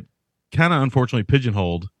who get kind of unfortunately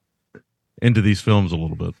pigeonholed into these films a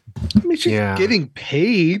little bit. I mean, she's getting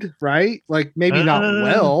paid, right? Like maybe not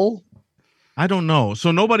well. I don't know.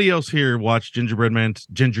 So nobody else here watched Ginger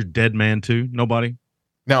Dead Man 2? Nobody?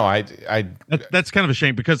 No, that's kind of a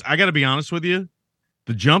shame because I got to be honest with you.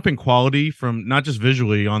 The jump in quality from not just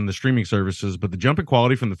visually on the streaming services, but the jump in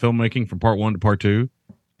quality from the filmmaking from part 1 to part 2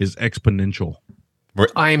 is exponential.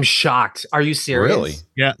 I am shocked. Are you serious? Really?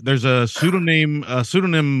 Yeah. There's a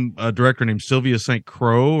pseudonym director named Sylvia St.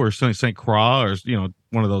 Croix or St. Croix or,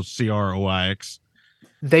 one of those CROIX.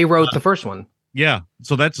 They wrote the first one. Yeah.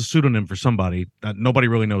 So that's a pseudonym for somebody. Nobody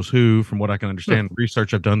really knows who, from what I can understand.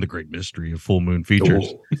 Research I've done, the great mystery of Full Moon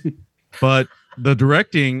Features. But the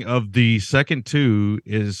directing of the second 2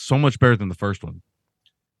 is so much better than the first one.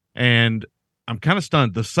 And I'm kind of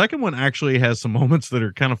stunned. The second one actually has some moments that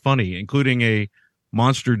are kind of funny, including a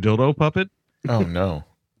monster dildo puppet Oh no.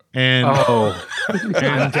 And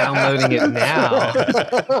I'm downloading it now.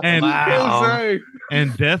 And Wow.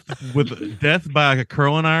 and death by a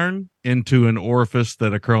curling iron into an orifice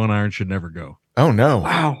that a curling iron should never go. Oh no.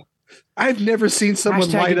 Wow. I've never seen someone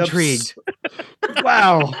Hashtag light intrigued. up.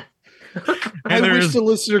 Wow. I And wish there's- the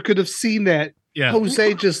listener could have seen that. Yeah.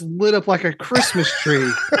 Jose just lit up like a Christmas tree.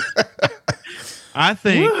 I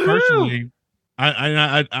think Woohoo! personally,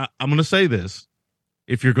 I'm going to say this: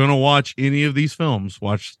 if you're going to watch any of these films,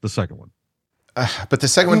 watch the second one. But the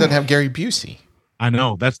second one doesn't have Gary Busey. I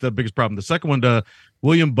know that's the biggest problem. The second one, John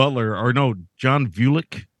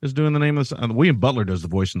Vulick is doing the name of this. William Butler does the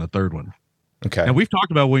voice in the third one. Okay. And we've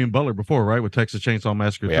talked about William Butler before, right? With Texas Chainsaw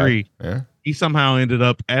Massacre Yeah. 3. Yeah. He somehow ended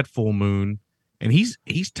up at Full Moon, and he's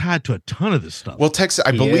tied to a ton of this stuff. Well,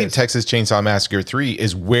 I He believe is. Texas Chainsaw Massacre 3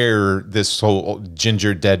 is where this whole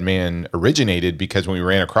Ginger Dead Man originated, because when we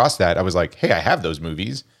ran across that, I was like, hey, I have those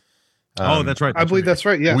movies. That's right. I believe that's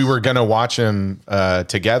right. Yeah. We were going to watch them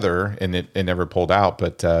together, and it never pulled out.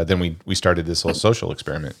 But then we started this whole social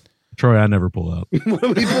experiment. Troy, I never pull out. What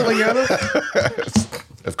are we pulling out of?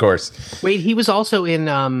 Of course. Wait, he was also in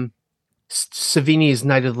Savini's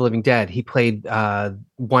Night of the Living Dead. He played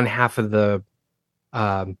one half of the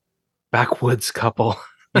backwoods couple.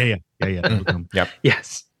 Yeah. That was him. Yep.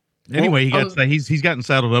 Yes. Anyway, Well, he's gotten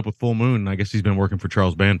saddled up with Full Moon. I guess he's been working for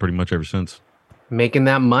Charles Band pretty much ever since. Making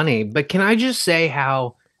that money. But can I just say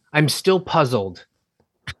how I'm still puzzled?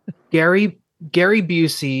 Gary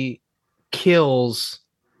Busey kills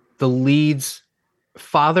the lead's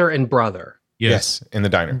father and brother, Yes. In the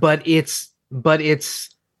diner. but it's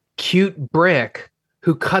cute Brick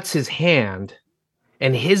who cuts his hand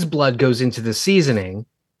and his blood goes into the seasoning.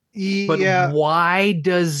 But Yeah. why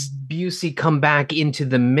does Busey come back into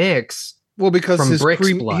the mix? Well, because from his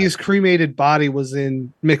Brick's blood? his cremated body was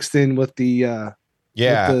mixed in with the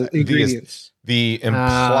Yeah. with the ingredients. The You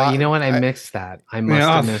implied. know what? I mixed that. I must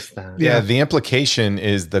have missed that. Yeah, the implication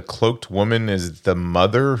is the cloaked woman is the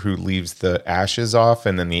mother who leaves the ashes off,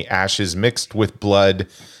 and then the ashes mixed with blood,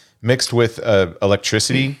 mixed with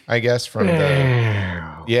electricity, I guess, from the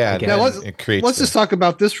Yeah. Now, it creates. let's just talk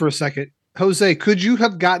about this for a second. Jose, could you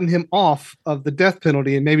have gotten him off of the death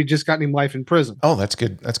penalty and maybe just gotten him life in prison? Oh, that's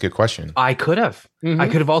good. That's a good question. I could have. Mhm. I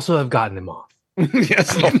could have also have gotten him off.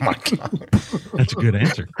 Yes. Oh my god, That's a good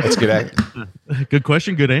answer. that's good. Good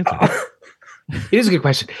question. Good answer. It is a good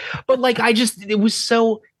question. But like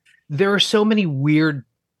there are so many weird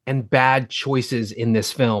and bad choices in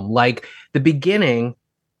this film. Like the beginning,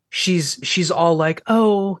 she's all like,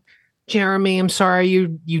 "Oh, Jeremy, I'm sorry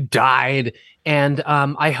you died. And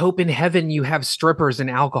I hope in heaven you have strippers and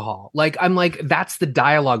alcohol." Like I'm like, that's the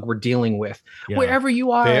dialogue we're dealing with. Yeah. Wherever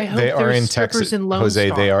you are, I hope They are there's in strippers Texas, in Lone Jose.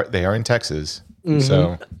 Star. They are in Texas. Mhm.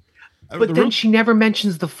 So But then she never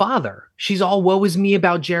mentions the father. She's all woe is me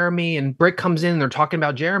about Jeremy, and Brick comes in and they're talking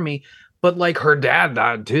about Jeremy, but like her dad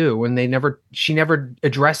died too, and she never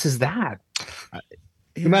addresses that.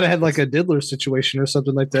 He might have had like a diddler situation or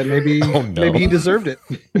something like that. Maybe, Oh, no. maybe he deserved it.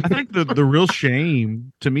 I think the real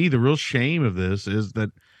shame to me, the real shame of this is that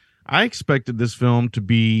I expected this film to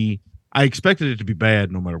be, I expected it to be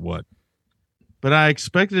bad no matter what, but I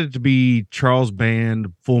expected it to be Charles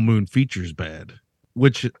Band Full Moon Features bad,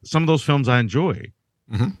 which some of those films I enjoy.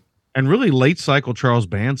 Mhm. And really late cycle Charles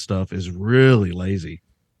Band stuff is really lazy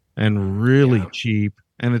and really cheap.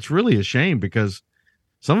 And it's really a shame because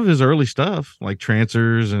some of his early stuff like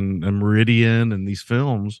Trancers and Meridian and these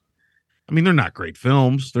films, I mean, they're not great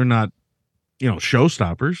films. They're not,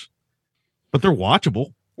 showstoppers, but they're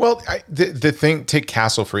watchable. well, the thing, take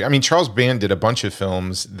Castle Free. I mean, Charles Band did a bunch of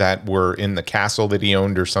films that were in the castle that he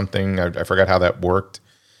owned or something. I forgot how that worked.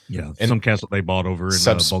 Yeah, And some castle they bought over in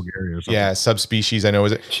Bulgaria or something. Yeah, Subspecies. I know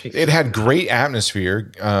it had great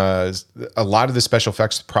atmosphere. A lot of the special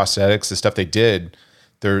effects, prosthetics, the stuff they did,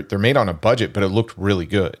 they're made on a budget, but it looked really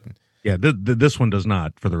good. Yeah, this one does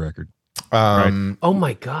not, for the record. Oh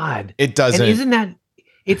my god, it doesn't. And isn't that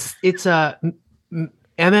it's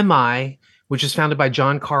MMI, which is founded by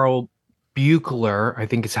John Carl Buechler, I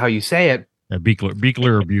think is how you say it. Yeah, Buechler,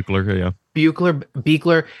 yeah.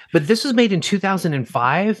 Buechler, but this was made in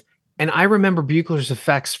 2005, and I remember Buechler's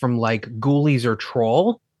effects from like Ghoulies or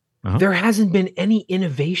Troll. Uh-huh. There hasn't been any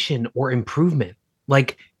innovation or improvement.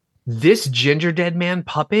 Like this Ginger Dead Man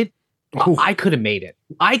puppet, I could have made it.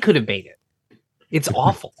 It's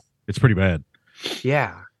awful. It's pretty bad.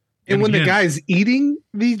 Yeah. And when the again- guy's eating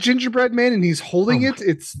the gingerbread man and he's holding it,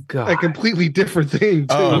 it's a completely different thing.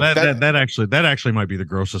 Too. Oh, that actually might be the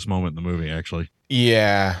grossest moment in the movie. Actually,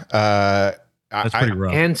 yeah, that's pretty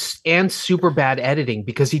rough. And super bad editing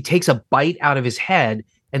because he takes a bite out of his head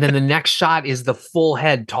and then the next shot is the full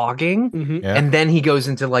head talking, Yeah. and then he goes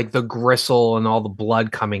into like the gristle and all the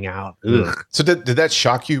blood coming out. Ugh. So did that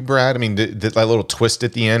shock you, Brad? I mean, did that little twist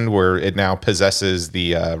at the end where it now possesses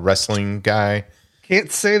the wrestling guy?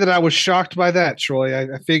 Can't say that I was shocked by that,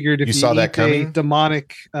 Troy. I figured if You you, saw that eat coming? a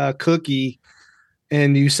demonic cookie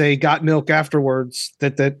and you say got milk afterwards,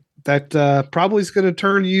 that probably is going to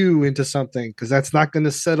turn you into something, because that's not going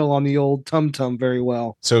to settle on the old tum tum very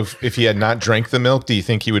well. So if he had not drank the milk, do you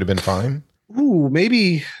think he would have been fine? Ooh,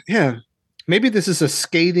 maybe, yeah. Maybe this is a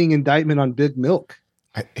scathing indictment on Big Milk.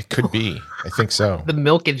 It could be. I think so. The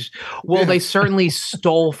milkage. Well, Yeah. they certainly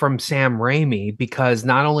stole from Sam Raimi, because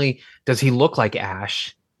not only does he look like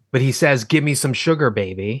Ash, but he says, "Give me some sugar,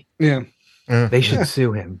 baby." Yeah. They should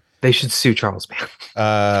sue him. They should sue Charles Band.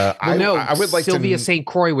 I would like Sylvia to. St.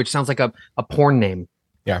 Croix, which sounds like a porn name.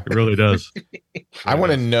 Yeah, It really does. I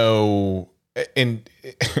want to know. And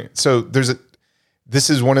so this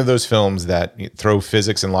is one of those films that throw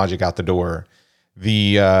physics and logic out the door.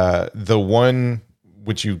 The one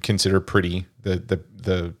which you consider pretty,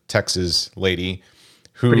 the Texas lady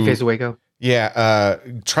who Pretty Face of Waco. Yeah,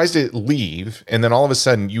 tries to leave, and then all of a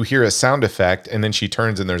sudden you hear a sound effect, and then she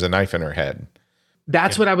turns and there's a knife in her head.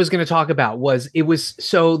 That's what I was going to talk about.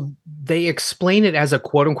 So they explain it as a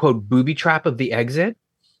quote unquote booby trap of the exit,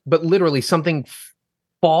 but literally something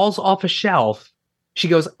falls off a shelf. She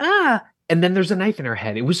goes, and then there's a knife in her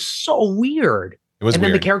head. It was so weird. It was and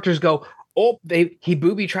weird. then the characters go, "Oh, he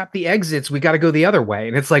booby trapped the exits. We got to go the other way."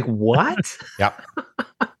 And it's like, what? Yeah.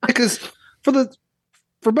 Because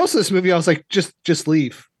for most of this movie, I was like, just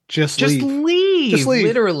leave. Just leave. Just leave.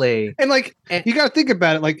 Literally. And like, you got to think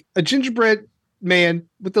about it. Like a gingerbread man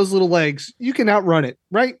with those little legs, you can outrun it,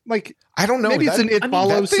 right? Like, I don't know. Maybe it's an It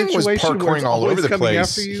Follows that thing was situation where it's parkouring all always over the coming place.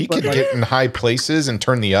 after you, He but could like- get in high places and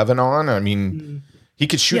turn the oven on. I mean, he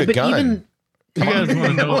could shoot Yeah, a but gun. even- You guys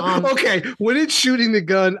want to know? Okay, when it's shooting the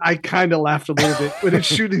gun, I kind of laughed a little bit. When it's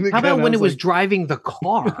shooting the How gun, about I when it was like, driving the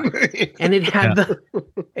car and it had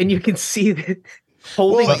and you can see that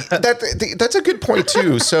holding. Well, that's a good point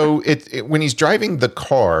too. So when he's driving the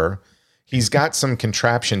car, he's got some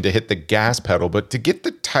contraption to hit the gas pedal, but to get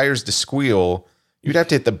the tires to squeal, you'd have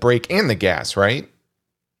to hit the brake and the gas, right?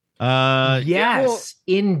 Yes,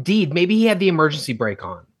 indeed. Maybe he had the emergency brake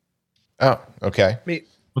on. Oh, okay.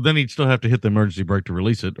 But then he'd still have to hit the emergency brake to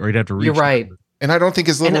release it, or he'd have to reach. You're right. And I don't think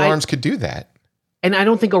his little And I- arms could do that. And I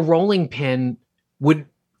don't think a rolling pin would,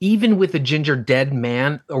 even with a ginger dead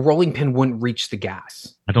man, a rolling pin wouldn't reach the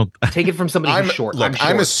gas. I don't Take it from somebody who's short. Look,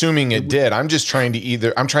 I'm assuming it did. I'm just trying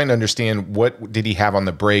to I'm trying to understand what did he have on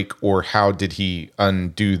the brake, or how did he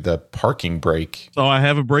undo the parking brake? So I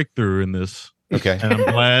have a breakthrough in this. Okay. And I'm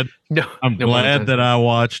glad. I'm no glad that I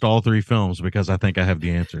watched all three films, because I think I have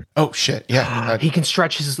the answer. Oh shit! Yeah, he can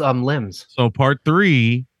stretch his limbs. So part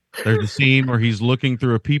 3, there's a scene where he's looking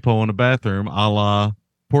through a peephole in a bathroom, a la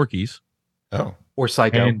Porky's. Oh, or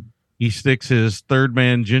Psycho. And he sticks his third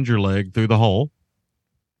man ginger leg through the hole,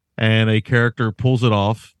 and a character pulls it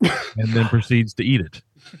off and then proceeds to eat it.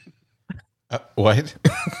 What?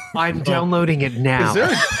 I'm downloading it now. Is there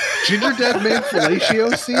a Ginger Dead Man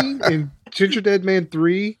fellatio scene in Ginger Dead Man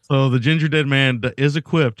 3? So the ginger dead man is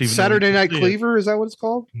equipped. Even though Saturday we Night can't see it. Cleaver, is that what it's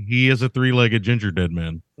called? He is a 3-legged ginger dead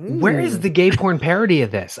man. Where is the gay porn parody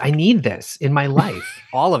of this? I need this in my life.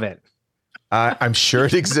 All of it. I'm sure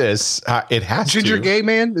it exists. It has Ginger to. Gay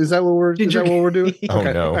Man? Is that what we're doing? Oh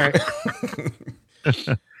Okay, no. all right.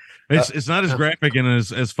 It's not as graphic and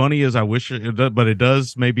as funny as I wish it does, but it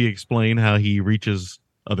does maybe explain how he reaches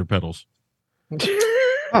other pedals.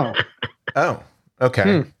 Oh. Oh.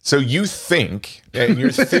 Okay. So you think, and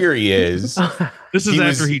your theory is, This is he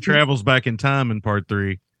after was- he travels back in time in part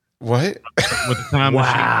 3 what? with a time Wow.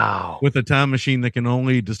 machine. With a time machine that can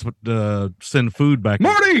only just send food back.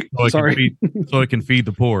 Marty! So it Sorry. Can feed, so it can feed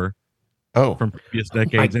the poor. Oh. From previous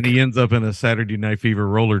decades, and he ends up in a Saturday Night Fever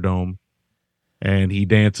roller dome, and he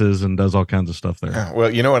dances and does all kinds of stuff there.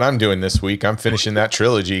 Well, you know what I'm doing this week? I'm finishing that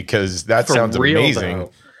trilogy because that For sounds real, amazing.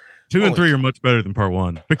 though. 2 and 3 are much better than part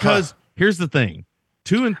 1 because here's the thing: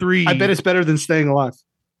 2 and 3. I bet it's better than Staying Alive.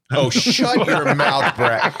 Oh, shut your mouth,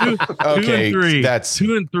 Brett. Okay, 2 and 3. that's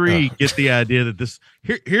 2 and 3 get the idea that this.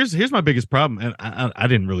 Here's my biggest problem, and I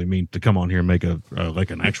didn't really mean to come on here and make a like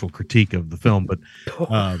an actual critique of the film, but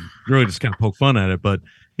really just kind of poke fun at it. But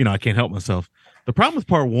I can't help myself. The problem with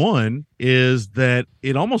part 1 is that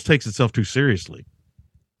it almost takes itself too seriously.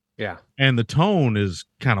 Yeah. And the tone is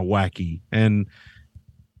kind of wacky, and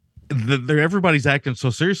everybody's acting so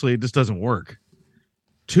seriously, it just doesn't work.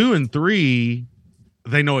 2 and 3,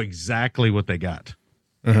 they know exactly what they got.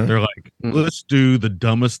 Mhm. They're like, let's do the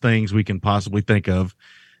dumbest things we can possibly think of.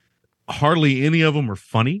 hardly any of them are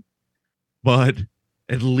funny, but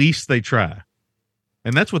at least they try.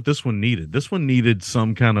 And that's what this one needed. This one needed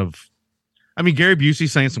some kind of, I mean, Gary Busey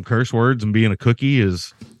saying some curse words and being a cookie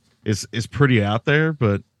is pretty out there,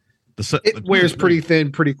 but it wears pretty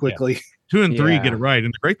thin pretty quickly. Yeah. 2 and 3 get it right.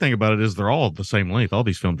 And the great thing about it is they're all the same length. All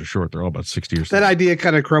these films are short. They're all about 60 or so. That idea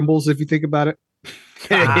kind of crumbles if you think about it.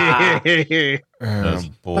 Oh,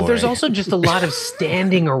 boy. But there's also just a lot of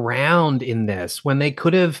standing around in this when they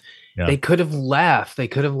could have left. They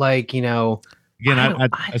could have Again,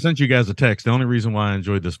 I sent you guys a text. The only reason why I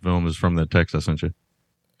enjoyed this film is from that text I sent you.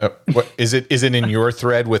 What is it? Is it in your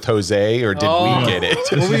thread with Jose, or did we get it?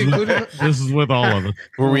 Were we included? This is with all of it.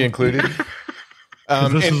 Were we included?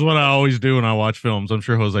 This is what I always do when I watch films. I'm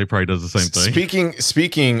sure Jose probably does the same thing.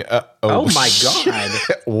 Speaking. Oh my God!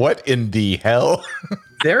 What in the hell?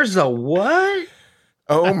 There's a what?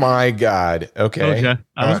 Oh my God! Okay.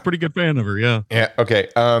 I was a pretty good fan of her. Yeah. Yeah. Okay.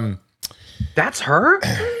 That's her.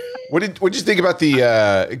 What'd you think about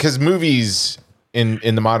the? Because movies in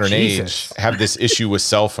the modern age have this issue with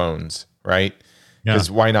cell phones, right? Because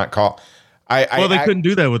why not call? Well, they couldn't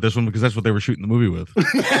do that with this one because that's what they were shooting the movie with.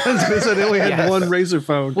 So they only had one razor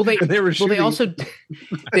phone. Well, they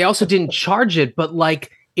also didn't charge it, but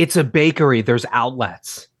like it's a bakery. There's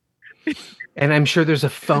outlets, and I'm sure there's a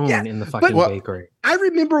phone in the fucking bakery. I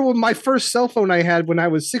remember when my first cell phone I had when I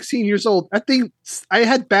was 16 years old. I think I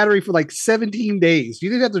had battery for like 17 days. You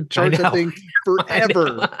didn't have to charge that thing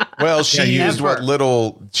forever. Well, she used what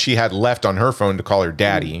little she had left on her phone to call her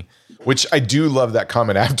daddy. Which I do love that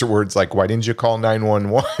comment afterwards, like, why didn't you call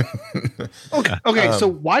 911? Okay. So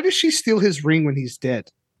why does she steal his ring when he's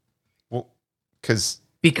dead? Well, because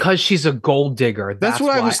she's a gold digger. That's what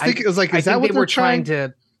I was thinking. It was like, is that what they were trying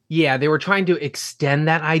to? Yeah, they were trying to extend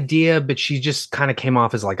that idea, but she just kind of came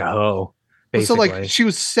off as like a hoe. Basically. So like she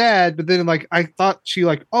was sad, but then like I thought she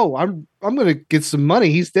like, oh, I'm gonna get some money.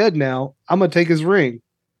 He's dead now. I'm gonna take his ring.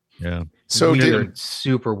 Yeah. So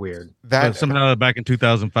super weird. That somehow back in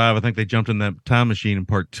 2005, I think they jumped in that time machine in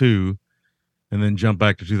part 2, and then jumped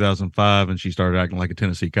back to 2005, and she started acting like a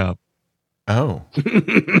Tennessee cop. Oh,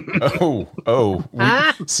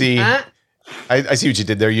 see, I see what you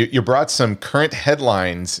did there. You brought some current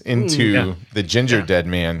headlines into the Ginger Dead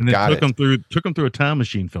Man. And Got it. Took them through a time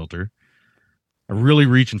machine filter. I'm really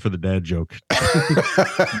reaching for the dad joke.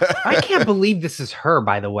 I can't believe this is her,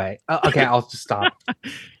 by the way. Okay, I'll just stop.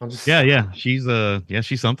 She's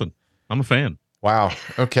something. I'm a fan. Wow.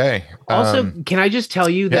 Okay. Also, can I just tell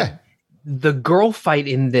you that the girl fight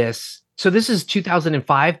in this, so this is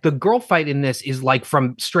 2005. The girl fight in this is like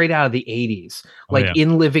from straight out of the 80s,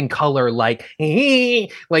 in living color, like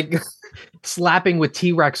slapping with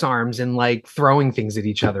T-Rex arms and like throwing things at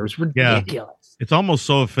each other. It's ridiculous. Yeah. It's almost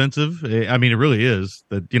so offensive. I mean, it really is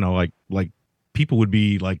that, like people would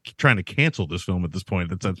be like trying to cancel this film at this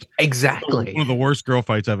point. It's exactly one of the worst girl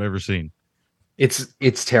fights I've ever seen. It's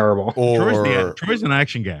terrible. Troy's an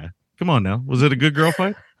action guy. Come on now. Was it a good girl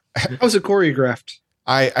fight? It was choreographed.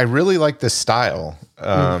 I really like the style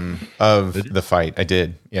of the fight. I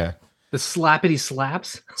did. Yeah. The slappity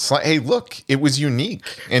slaps. Hey, look, it was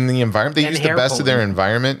unique in the environment. They used the best of their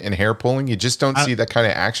environment and hair pulling. You just don't see that kind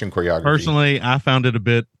of action choreography. Personally, I found it a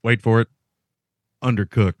bit, wait for it,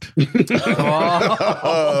 undercooked.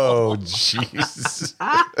 Oh, jeez.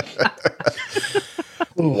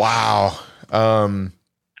 Wow.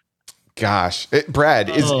 Gosh. Brad,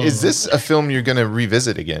 is this a film you're going to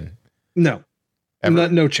revisit again? No.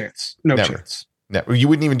 No chance. No chance. No. You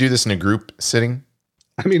wouldn't even do this in a group sitting?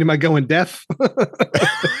 I mean, am I going deaf?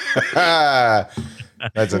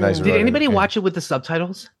 That's a nice. Did anybody watch it with the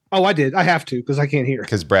subtitles? Oh, I did. I have to because I can't hear.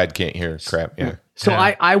 Because Brad can't hear crap. Yeah. So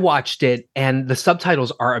I watched it, and the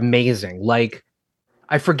subtitles are amazing. Like,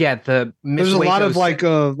 I forget the. There's a lot of like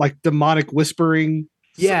demonic whispering.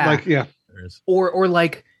 Yeah. Or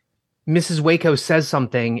like Mrs. Waco says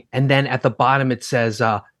something, and then at the bottom it says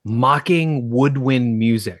 "mocking woodwind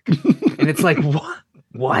music," and it's like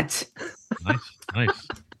what? Nice.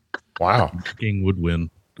 Wow. Mocking woodwind.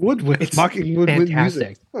 It's mocking woodwind fantastic.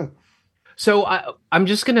 music. Huh. So I'm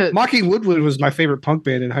just gonna. Mocking Woodwind was my favorite punk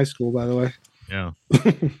band in high school, by the way. Yeah.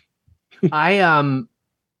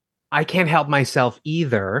 I can't help myself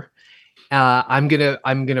either. I'm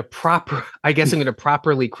gonna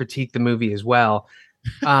properly critique the movie as well.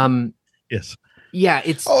 Yes. Yeah,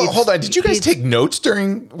 it's. Hold on. Did you guys take notes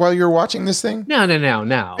while you were watching this thing? No.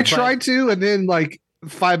 I tried to, and then like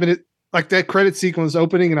 5 minutes, like that credit sequence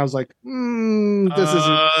opening, and I was like, "This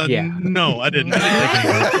isn't." Yeah. No, I didn't.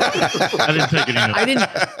 I didn't take any notes.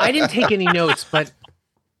 I didn't take any notes, but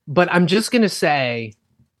I'm just gonna say,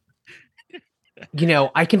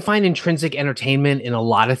 I can find intrinsic entertainment in a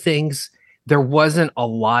lot of things. There wasn't a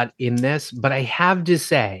lot in this, but I have to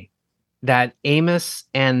say that Amos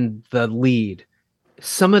and the lead,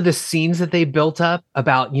 some of the scenes that they built up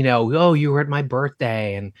about, oh, you were at my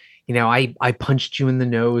birthday and, I punched you in the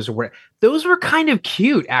nose or what, those were kind of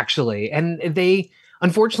cute actually. And they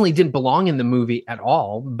unfortunately didn't belong in the movie at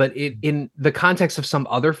all, but in the context of some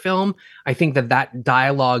other film, I think that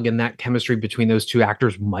dialogue and that chemistry between those two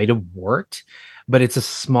actors might have worked, but it's a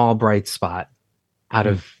small bright spot out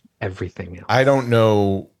of everything else. I don't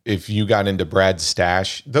know if you got into Brad's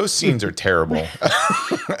stash. Those scenes are terrible.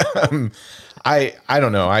 I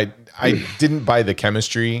don't know. I didn't buy the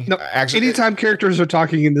chemistry. No, actually, anytime characters are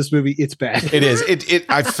talking in this movie, it's bad. It is.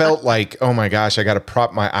 I felt like, oh my gosh, I got to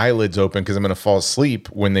prop my eyelids open because I'm going to fall asleep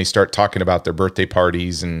when they start talking about their birthday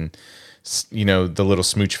parties and the little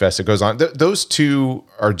smooch fest that goes on. Those two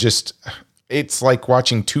are just. It's like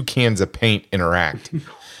watching two cans of paint interact.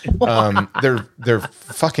 They're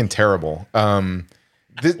fucking terrible.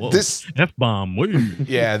 This F-bomb.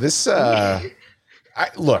 Yeah, this.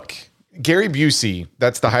 Look. Gary Busey,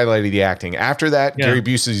 that's the highlight of the acting. After that, Gary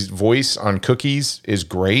Busey's voice on Cookies is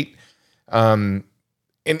great. And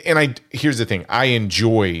here's the thing. I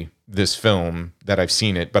enjoy this film that I've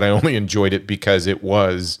seen it, but I only enjoyed it because it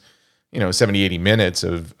was, 70, 80 minutes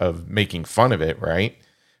of making fun of it, right?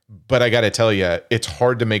 But I got to tell you, it's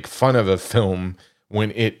hard to make fun of a film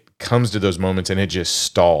when it comes to those moments and it just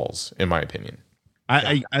stalls, in my opinion.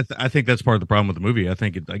 I think that's part of the problem with the movie. I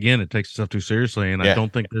think it takes itself too seriously, and I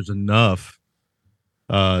don't think there's enough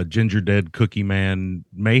Ginger Dead Cookie Man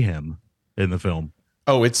mayhem in the film.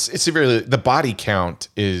 Oh, it's severely. The body count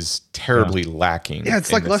is terribly lacking. Yeah,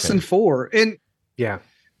 it's like less than 4, and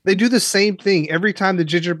they do the same thing every time the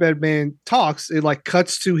Gingerbread Man talks. It like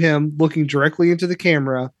cuts to him looking directly into the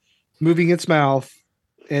camera, moving its mouth,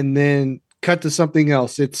 and then cut to something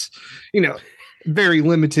else. It's very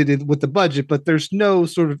limited with the budget, but there's no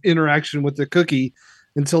sort of interaction with the cookie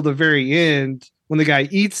until the very end when the guy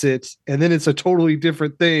eats it, and then it's a totally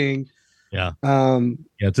different thing. Yeah.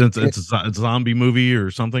 It's a zombie movie or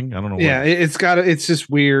something. I don't know. Yeah, it's just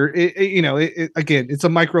weird. Again, it's a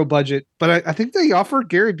micro budget, but I think they offered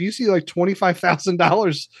Gary Busey like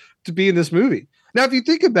 $25,000 to be in this movie. Now, if you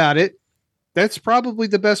think about it, that's probably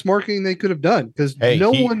the best marketing they could have done because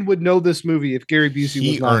no one would know this movie if Gary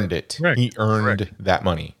Busey was not. He earned it. Correct. He earned that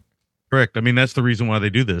money. Correct. I mean, that's the reason why they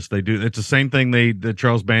do this. It's the same thing that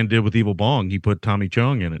Charles Band did with Evil Bong. He put Tommy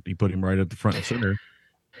Chung in it. He put him right at the front and center.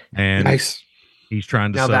 And nice. He's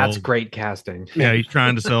trying to sell. Now that's great casting. Yeah, he's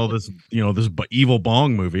trying to sell this, this Evil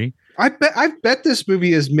Bong movie. I bet this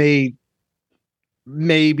movie has made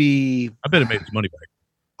maybe. I bet it made its money back.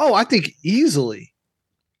 Oh, I think easily.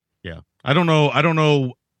 Yeah. I don't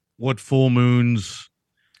know what Full Moon's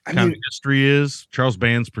history is. Charles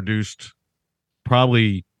Band's produced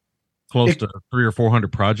probably close to 300 or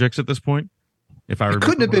 400 projects at this point. If I remember,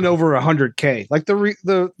 couldn't have been over 100K. Like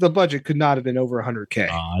the budget could not have been over 100K.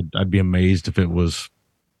 I'd be amazed if it was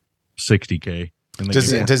 60K.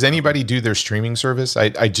 Does anybody do their streaming service?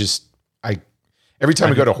 I every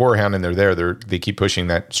time I go to Horror Hound and they're there, they keep pushing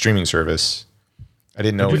that streaming service. I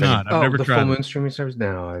didn't know. I've never tried Full Moon streaming service.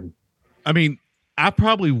 No, I mean, I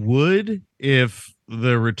probably would if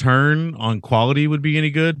the return on quality would be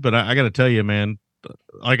any good, but I got to tell you, man,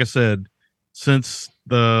 like I said, since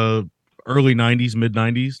the early 90s, mid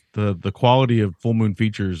 90s, the quality of Full Moon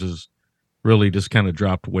Features is really just kind of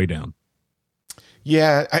dropped way down.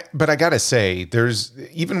 Yeah, but I got to say, there's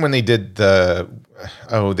even when they did they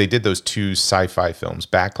did those 2 sci-fi films,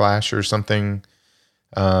 Backlash or something.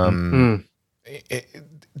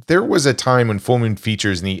 There was a time when Full Moon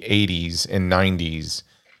Features in the 80s and 90s,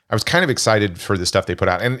 I was kind of excited for the stuff they put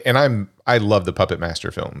out. And I love the Puppet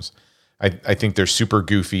Master films. I think they're super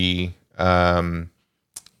goofy. And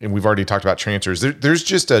we've already talked about Trancers. There's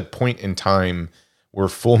just a point in time where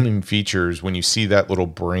Full Moon Features, when you see that little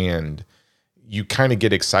brand, you kind of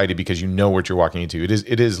get excited because you know what you're walking into.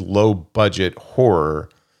 It is low budget horror,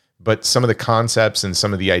 but some of the concepts and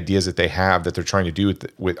some of the ideas that they have that they're trying to do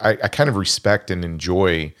with I kind of respect and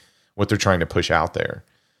enjoy what they're trying to push out there.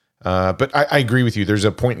 But I agree with you. There's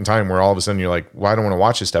a point in time where all of a sudden you're like, well, I don't want to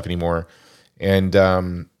watch this stuff anymore. And,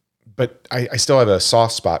 but I still have a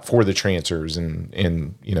soft spot for the Trancers and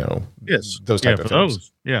those type of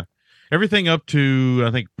films. Yeah. Everything up to,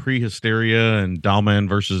 I think, Pre-Hysteria and Dollman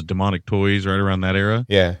versus Demonic Toys, right around that era.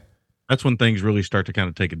 Yeah. That's when things really start to kind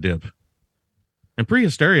of take a dip. And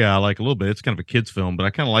Pre-Hysteria, I like a little bit. It's kind of a kid's film, but I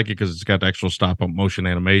kind of like it because it's got the actual stop motion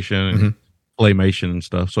animation and claymation and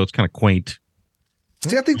stuff. So it's kind of quaint.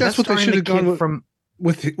 See, I think that's what they should have gone with.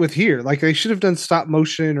 with here. Like they should have done stop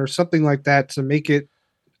motion or something like that to make it.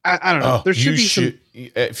 I don't know. Oh, there should be some.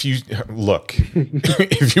 If you look,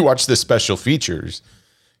 if you watch the special features,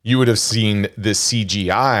 you would have seen the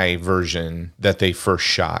CGI version that they first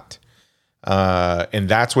shot. And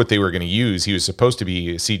that's what they were going to use. He was supposed to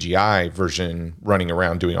be a CGI version running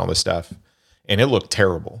around doing all this stuff. And it looked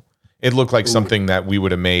terrible. It looked like something that we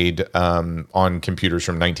would have made on computers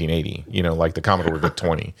from 1980, like the Commodore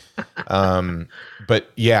VIC-20.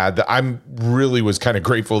 But yeah, I'm really was kind of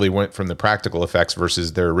grateful they went from the practical effects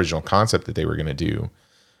versus their original concept that they were going to do.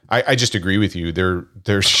 I just agree with you.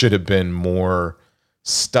 There should have been more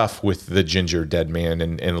stuff with the ginger dead man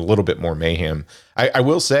and a little bit more mayhem. I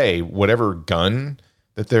will say, whatever gun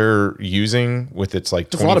that they're using with its like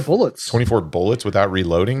 20, a lot of bullets, 24 bullets without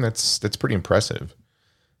reloading, that's pretty impressive.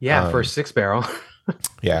 Yeah, for a 6-barrel.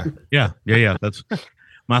 Yeah. That's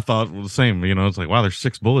my thought was the same. It's like, wow, there's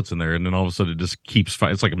 6 bullets in there, and then all of a sudden it just keeps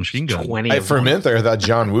fighting. It's like a machine gun. For a minute there, I thought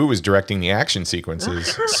John Woo was directing the action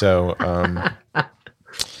sequences. So,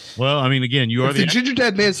 well, I mean, again, you are the ginger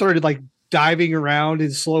dead man started like diving around in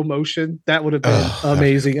slow motion. That would have been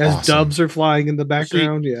amazing. As awesome. Dubs are flying in the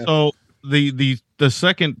background. Yeah. So the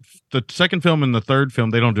second film and the third film,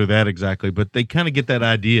 they don't do that exactly, but they kind of get that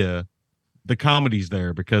idea. The comedy's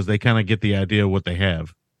there because they kind of get the idea of what they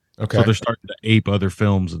have. Okay. So they're starting to ape other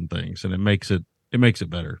films and things, and it makes it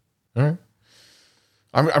better. All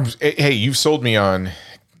right. Hey, you've sold me on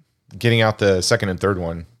getting out the second and third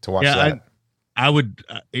one to watch that. I would.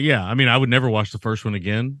 I mean, I would never watch the first one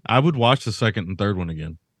again. I would watch the second and third one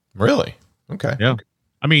again. Really? Okay. Yeah.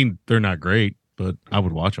 I mean, they're not great, but I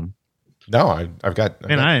would watch them. No, I've got.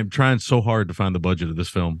 I am trying so hard to find the budget of this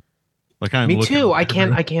film. Like Me too. I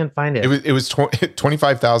can't find it. It was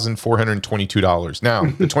 $25,422. Now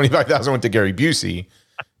the $25,000 went to Gary Busey.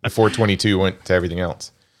 The $422 went to everything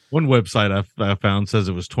else. One website I found says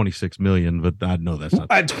it was 26 million, but I know that's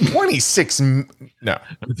not 26. No,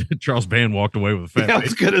 Charles Band walked away with a fat. I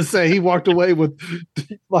was gonna say he walked away with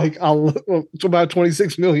like about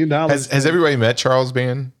 $26 million. Has everybody met Charles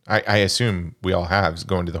Band? I assume we all have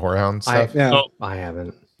going to the Horror Hound stuff. I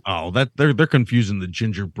haven't. Oh, that they're confusing the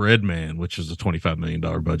Gingerbread Man, which is a $25 million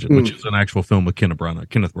budget, which is an actual film with Kenneth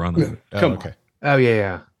Branagh. Yeah. Okay. Oh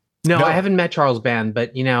yeah. No, I haven't met Charles Band,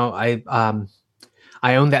 but I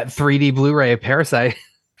own that 3D Blu-ray of Parasite.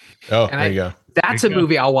 Oh, there you go. That's a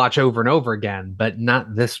movie I'll watch over and over again, but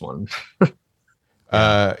not this one.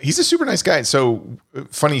 He's a super nice guy. So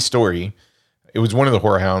funny story. It was one of the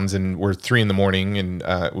Horror Hounds, and we're 3 a.m, and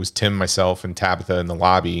it was Tim, myself, and Tabitha in the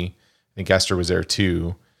lobby. I think Esther was there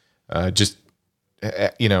too. Just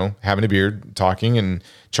having a beer, talking, and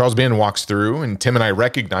Charles Band walks through, and Tim and I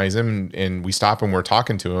recognize him, and we stop and we're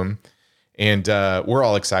talking to him, and we're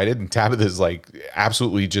all excited, and Tabitha's like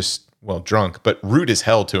absolutely just drunk, but rude as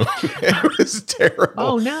hell to him. It was terrible.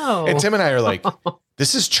 Oh no! And Tim and I are like,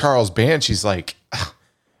 "This is Charles Band." She's like,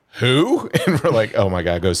 "Who?" And we're like, "Oh my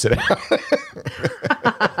god, go sit down."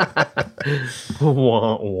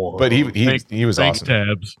 But he was thanks, awesome.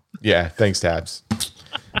 Tabs. Yeah, thanks, Tabs.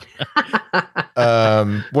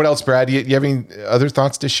 What else, Brad? Do you have any other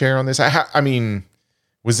thoughts to share on this? I mean,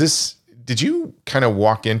 did you kind of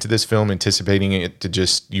walk into this film anticipating it to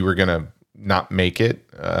just, you were going to not make it?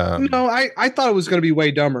 No, I thought it was going to be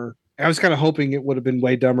way dumber. I was kind of hoping it would have been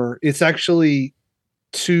way dumber. It's actually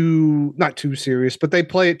not too serious, but they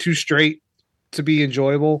play it too straight to be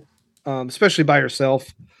enjoyable, especially by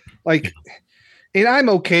yourself. Like, and I'm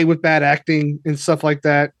okay with bad acting and stuff like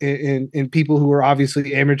that in people who are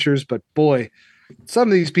obviously amateurs, but boy, some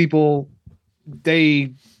of these people,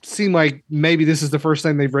 they seem like maybe this is the first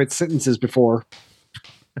time they've read sentences before.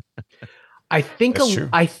 I think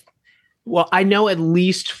I know at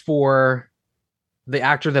least for the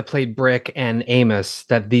actor that played Brick and Amos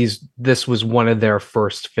that this was one of their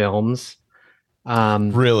first films.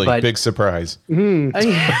 Really big surprise.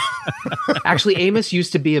 Actually, Amos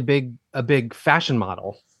used to be a big fashion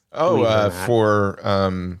model. For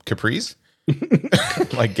Capris,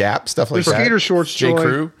 like Gap, stuff like that. Skater shorts, J.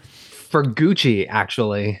 Crew. For Gucci,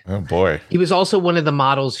 actually. Oh boy. He was also one of the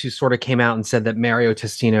models who sort of came out and said that Mario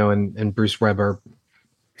Testino and Bruce Weber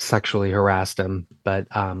sexually harassed him. But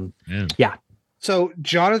yeah. So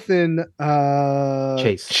Jonathan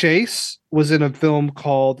Chase was in a film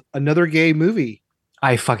called Another Gay Movie.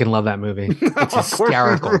 I fucking love that movie. It's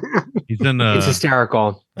hysterical. It's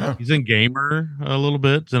hysterical. He's in Gamer a little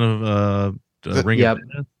bit. He's in a Ring of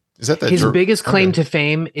Death. Is that his biggest claim to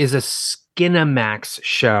fame is a Skinamax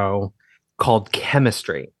show called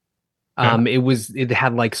Chemistry. It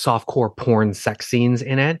had like softcore porn sex scenes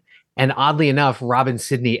in it. And oddly enough, Robin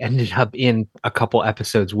Sidney ended up in a couple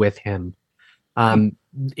episodes with him.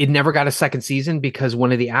 It never got a second season because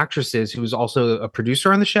one of the actresses, who was also a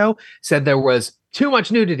producer on the show, said there was too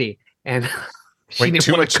much nudity, and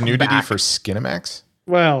too much nudity for Skinamax.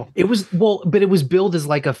 Well, it was but it was billed as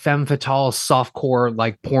like a femme fatale, softcore,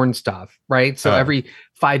 like porn stuff, right? So every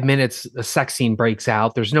 5 minutes, a sex scene breaks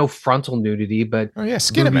out. There's no frontal nudity, but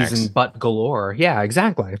Skinamax and butt galore. Yeah,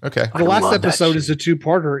 exactly. Okay. The last episode is a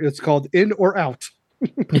 2-parter. It's called In or Out.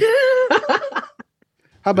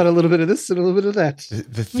 How about a little bit of this and a little bit of that?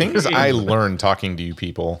 The things I learned talking to you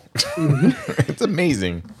people, it's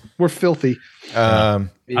amazing. We're filthy. I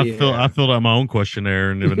filled out my own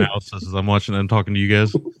questionnaire and analysis as I'm watching and talking to you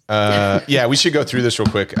guys. Yeah, we should go through this real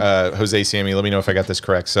quick. Jose, Sammy, let me know if I got this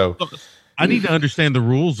correct. So I need to understand the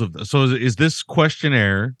rules of this. So is this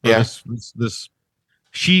questionnaire, this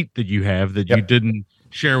sheet that you have that you didn't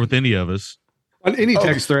share with any of us? On any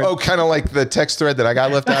text thread. Oh, kind of like the text thread that I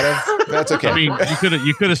got left out of? That's okay. I mean,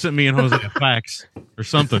 you could have sent me and Jose a fax or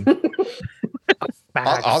something.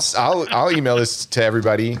 I'll email this to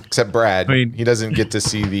everybody except Brad. I mean, he doesn't get to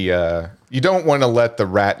see the. You don't want to let the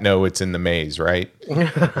rat know it's in the maze, right? Is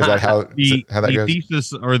that how that goes? The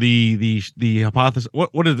thesis or the hypothesis?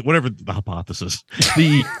 Whatever the hypothesis.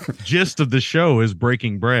 The gist of the show is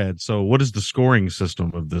breaking Brad. So, what is the scoring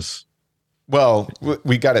system of this? Well,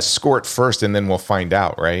 we got to score it first, and then we'll find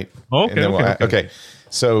out, right? Okay.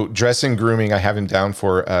 So, dress and grooming, I have him down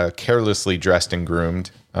for carelessly dressed and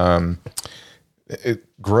groomed.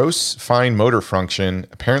 Gross, fine motor function,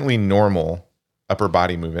 apparently normal upper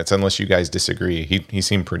body movements, unless you guys disagree. He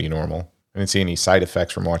seemed pretty normal. I didn't see any side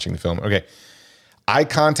effects from watching the film. Okay. Eye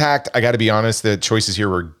contact, I got to be honest, the choices here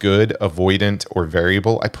were good, avoidant, or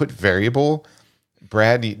variable. I put variable.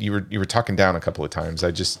 Brad, you were talking down a couple of times.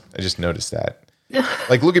 I just noticed that.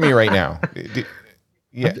 Like, look at me right now.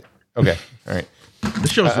 Yeah. Okay. All right.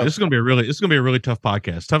 This is going to be a really tough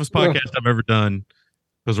podcast. Toughest podcast I've ever done,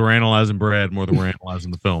 because we're analyzing Brad more than we're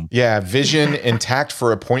analyzing the film. Yeah, vision intact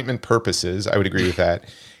for appointment purposes. I would agree with that.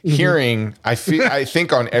 Hearing, I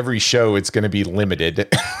think on every show it's going to be limited.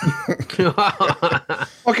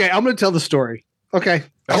 Okay, I'm going to tell the story. Okay,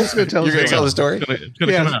 I'm just going to tell. You're going to tell the story. It's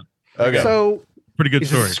going to come out. Okay. So pretty good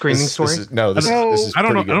story. This a screaming story? This is I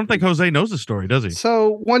don't know. good. I don't think Jose knows the story, does he?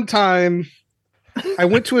 So one time, I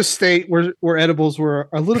went to a state where edibles were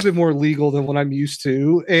a little bit more legal than what I'm used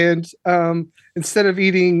to, and instead of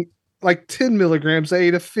eating like 10 milligrams, I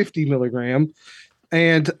ate a 50 milligram,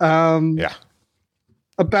 and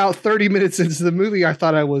about 30 minutes into the movie, I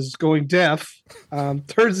thought I was going deaf.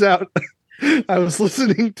 Turns out I was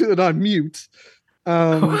listening to it on mute.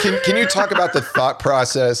 Can you talk about the thought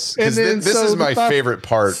process? Because this is my favorite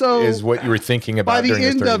part, is what you were thinking about. By the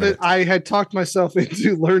end of it, I had talked myself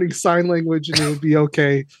into learning sign language, and it would be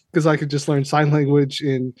okay because I could just learn sign language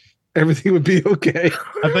and everything would be okay.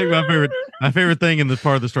 I think my favorite thing in this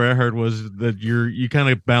part of the story I heard was that you kind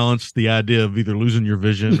of balanced the idea of either losing your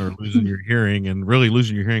vision or losing your hearing, and really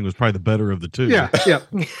losing your hearing was probably the better of the two. Yeah.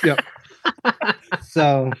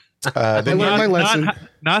 So I learned my lesson.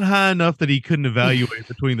 Not high enough that he couldn't evaluate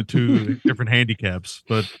between the two different handicaps,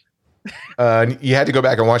 but you had to go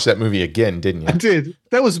back and watch that movie again, didn't you? I did.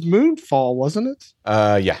 That was Moonfall, wasn't it?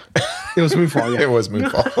 Yeah. It was Moonfall. Yeah. It was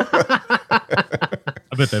Moonfall.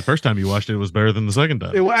 I bet that first time you watched it was better than the second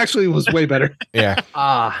time. It actually was way better. Yeah.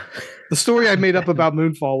 The story I made up about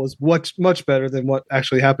Moonfall was much better than what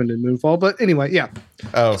actually happened in Moonfall. But anyway, yeah.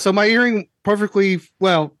 Oh. So my hearing perfectly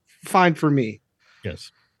fine for me.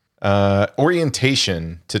 Yes.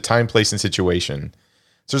 Orientation to time, place, and situation.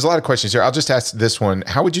 So there's a lot of questions here. I'll just ask this one.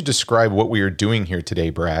 How would you describe what we are doing here today,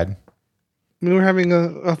 Brad? We were having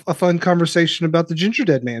a fun conversation about the Ginger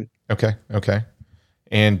Dead Man. Okay.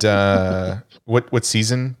 And what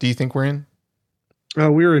season do you think we're in?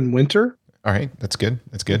 We're in winter. All right, that's good.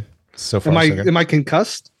 So far, so good. Am I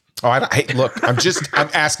concussed? Oh, look, I'm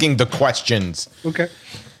asking the questions. Okay.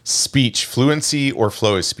 Speech, fluency or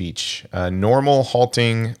flow of speech, normal,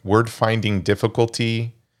 halting, word finding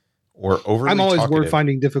difficulty, or overly I'm always talkative. word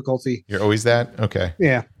finding difficulty. You're always that? Okay.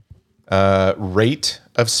 Yeah. Rate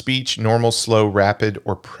of speech, normal, slow, rapid,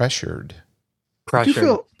 or pressured? You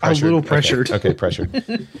feel pressured. A little pressured. Okay, pressured.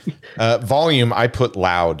 Volume, I put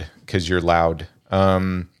loud because you're loud.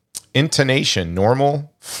 Intonation,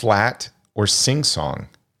 normal, flat, or sing-song?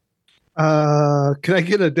 Can I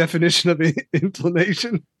get a definition of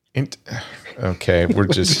intonation? Okay, we're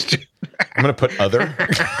just... I'm going to put other.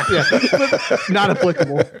 Yeah, not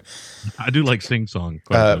applicable. I do like sing-song.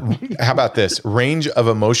 How about this? Range of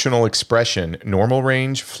emotional expression, normal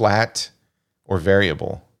range, flat, or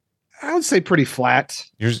variable? I would say pretty flat.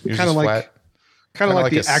 Yours kind of like flat? Kind of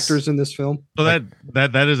like the a s- actors in this film. So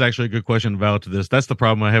that is actually a good question valid to this. That's the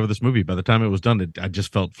problem I have with this movie. By the time it was done, I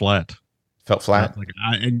just felt flat. Felt flat.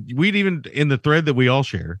 And we'd even in the thread that we all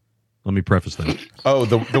share. Let me preface that. Oh,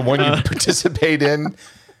 the one you participate in.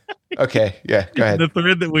 Okay, yeah, go ahead. The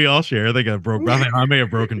thread that we all share. I think I may have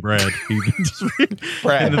broken Brad.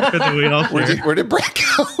 Brad, in the thread that we all share. Where did Brad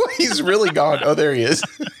go? He's really gone. Oh, there he is.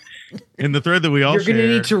 In the thread that we all You're share. going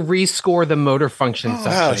to need to rescore the motor function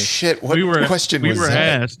section. Oh shit! What question was that? We were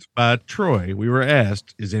that? asked by Troy. We were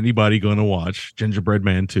asked, is anybody going to watch Gingerbread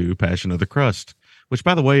Man 2: Passion of the Crust? Which,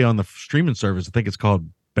 by the way, on the streaming service, I think it's called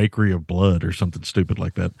Bakery of Blood or something stupid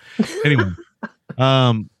like that. Anyway,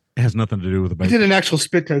 it has nothing to do with the I bakery. did an actual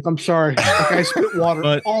spit take. I'm sorry. Like I spit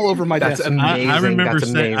water all over my That's desk. amazing. I remember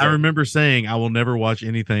That's saying, I amazing. remember saying, I will never watch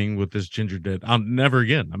anything with this Ginger Dead. I'll never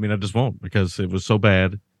again. I mean, I just won't because it was so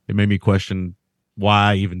bad. It made me question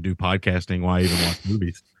why I even do podcasting, why I even watch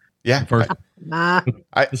movies. Yeah. First, Nah.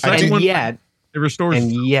 the second And one, yet, it restores.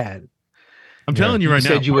 and yet, I'm telling you right now,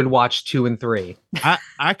 said you would watch 2 and 3.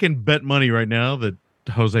 I can bet money right now that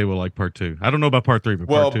Jose will like part 2. I don't know about part 3, but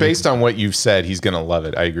Well, part 2. based on what you've said, he's gonna love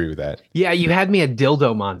it. I agree with that. Yeah, you had me a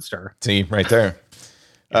dildo monster. See, right there.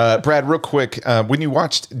 Brad, real quick, when you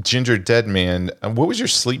watched Ginger Dead Man, what was your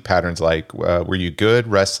sleep patterns like? Were you good,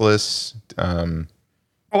 restless?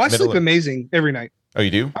 Oh, I middle sleep of- amazing every night. Oh, you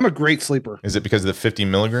do? I'm a great sleeper. Is it because of the 50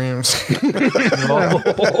 milligrams?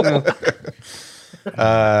 No.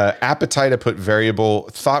 Appetite, I put variable.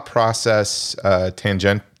 Thought process,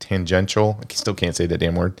 tangential. I still can't say that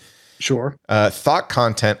damn word. Sure. Thought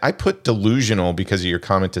content, I put delusional because of your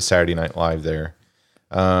comment to Saturday Night Live there.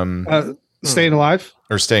 Staying alive?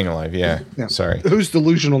 Or staying alive, yeah. Yeah. Sorry. Who's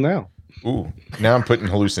delusional now? Ooh, now I'm putting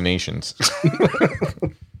hallucinations.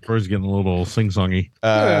 Troy's getting a little sing-songy.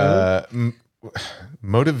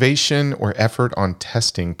 Motivation or effort on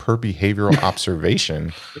testing per behavioral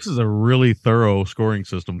observation. This is a really thorough scoring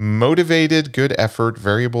system. Motivated, good effort,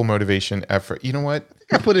 variable motivation, effort. You know what?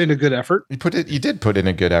 I put in a good effort. You did put in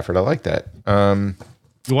a good effort. I like that.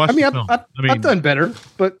 You watched I mean, the film. I've done better,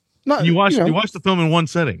 but not. You watched know. the film in one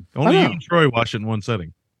setting. Only I you know. and Troy watched it in one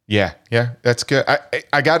setting. Yeah, that's good.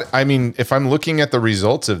 I mean, if I'm looking at the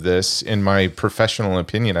results of this, in my professional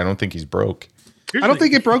opinion, I don't think he's broke. I don't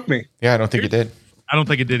think it broke me. Yeah, I don't think it did. I don't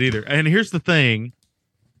think it did either. And here's the thing: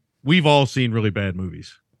 we've all seen really bad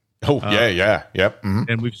movies. Oh yeah, yep. Mhm.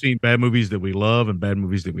 And we've seen bad movies that we love and bad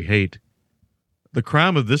movies that we hate. The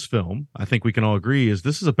crime of this film, I think we can all agree, is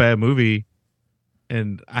this is a bad movie,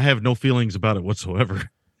 and I have no feelings about it whatsoever.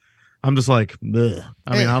 I'm just like, ugh.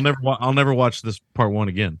 I mean, I'll never watch this part 1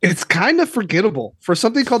 again. It's kind of forgettable for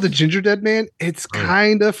something called the Ginger Dead Man. It's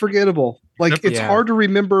kind of forgettable. Like it's hard to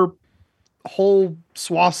remember whole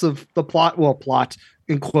swaths of the plot. Well, plot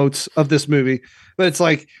in quotes of this movie, but it's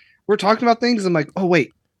like we're talking about things. I'm like, oh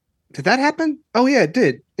wait, did that happen? Oh yeah, it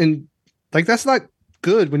did. And like that's not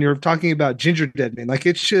good when you're talking about Ginger Dead Man. Like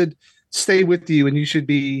it should stay with you, and you should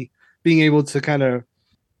be being able to kind of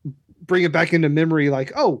bring it back into memory.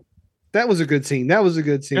 Like, oh, that was a good scene. That was a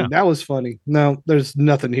good scene. Yeah. That was funny. No, there's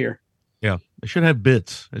nothing here. Yeah, it should have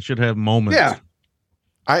bits. It should have moments. Yeah.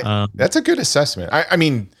 That's a good assessment. I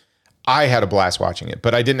mean, I had a blast watching it,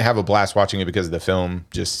 but I didn't have a blast watching it because of the film.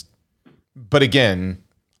 But again,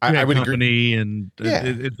 I would agree. And Yeah.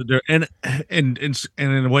 and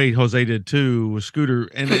in a way, Jose did too with Scooter,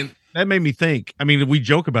 and that made me think. I mean, we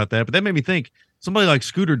joke about that, but that made me think. Somebody like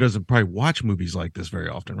Scooter doesn't probably watch movies like this very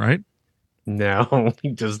often, right? No, he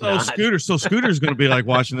does not. Scooter's going to be like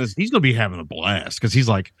watching this. He's going to be having a blast because he's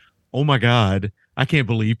like, "Oh my god, I can't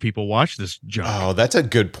believe people watch this junk." Oh, that's a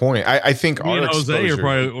good point. I think Me and Jose are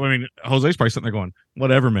probably. I mean, Jose's probably sitting there going,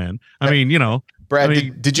 "Whatever, man." I mean, Brad, I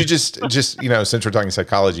mean- did you just since we're talking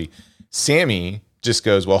psychology, Sammy just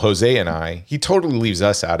goes, well, Jose and I, he totally leaves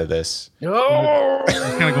us out of this. No,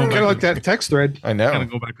 kind of like that text thread. I know. Kind of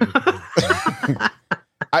go back to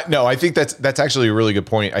I think that's actually a really good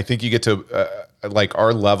point. I think you get to like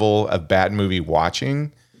our level of bad movie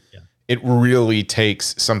watching. It really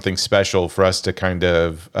takes something special for us to kind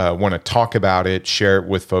of want to talk about it, share it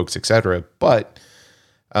with folks, etc. But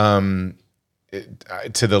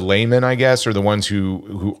to the layman, I guess, or the ones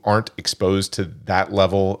who aren't exposed to that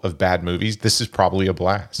level of bad movies, this is probably a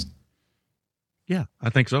blast. Yeah, I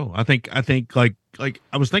think so. I think like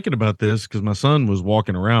I was thinking about this because my son was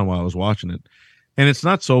walking around while I was watching it, and it's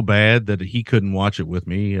not so bad that he couldn't watch it with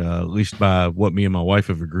me. At least by what me and my wife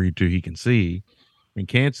have agreed to, he can see and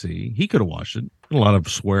can't see. He could have watched it. A lot of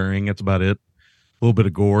swearing. That's about it. A little bit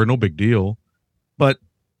of gore. No big deal. But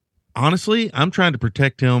honestly, I'm trying to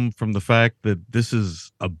protect him from the fact that this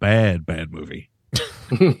is a bad movie.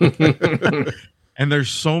 And there's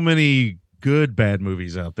so many good bad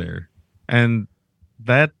movies out there, and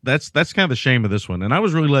that's kind of the shame of this one. And I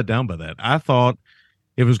was really let down by that. I thought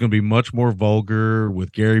it was going to be much more vulgar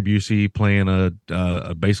with Gary Busey playing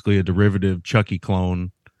a basically a derivative Chucky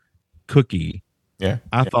clone, Cookie. Yeah,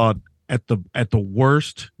 I thought at the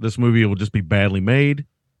worst, this movie will just be badly made,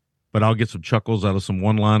 but I'll get some chuckles out of some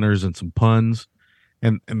one-liners and some puns,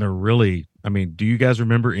 and they're really. I mean, do you guys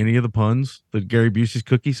remember any of the puns that Gary Busey's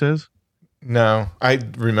Cookie says? No, I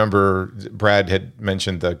remember Brad had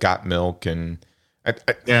mentioned the got milk and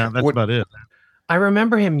yeah, that's about it. I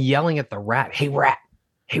remember him yelling at the rat, "Hey rat,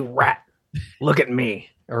 look at me,"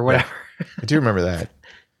 or whatever. I do remember that.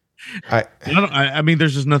 I mean,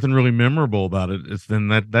 there's just nothing really memorable about it. It's then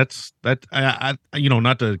that's not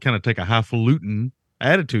to kind of take a highfalutin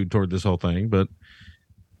attitude toward this whole thing, but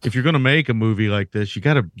if you're going to make a movie like this, you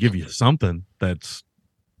got to give you something that's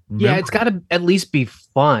memorable. Yeah, it's got to at least be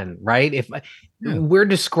fun, right? If we're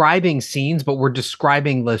describing scenes, but we're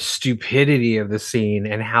describing the stupidity of the scene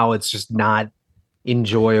and how it's just not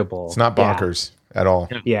enjoyable. It's not bonkers at all.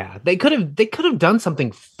 Yeah, they could have done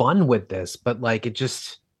something fun with this, but like it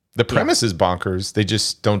just the premise is bonkers. They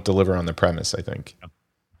just don't deliver on the premise, I think.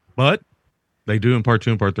 But they do in part 2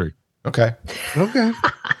 and part 3. Okay.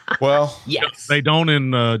 Well, yes, they don't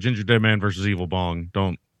in Ginger Dead Man versus Evil Bong.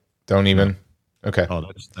 Don't even. Okay.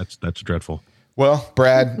 Oh, that's dreadful. Well,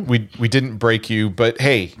 Brad, we didn't break you, but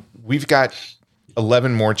hey, we've got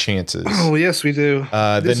 11 more chances. Oh yes, we do.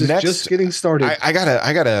 This is just getting started. I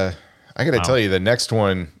gotta tell you, the next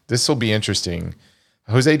one. This will be interesting.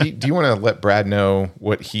 Jose, do you want to let Brad know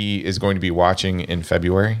what he is going to be watching in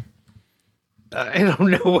February? I don't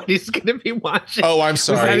know what he's going to be watching. Oh, I'm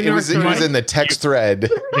sorry. It was in the text thread.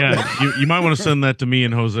 Yeah, you might want to send that to me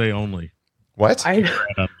and Jose only. What? I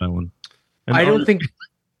that one. I don't think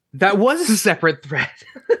that was a separate thread.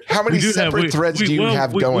 How many separate threads do you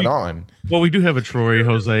have going on? Well, we do have a Troy,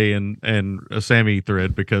 Jose, and a Sammy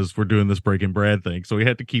thread because we're doing this Breaking Brad thing. So we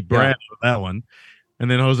had to keep Brad with that one. And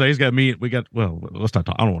then Jose's got me. Let's not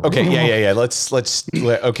talk. I don't want to. Okay, yeah. Let's.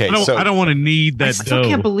 Okay, I don't want to need that. I still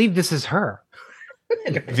can't believe this is her.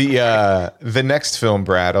 The next film,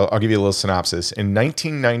 Brad, I'll give you a little synopsis. In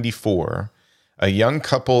 1994, a young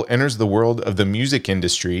couple enters the world of the music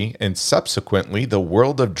industry and subsequently the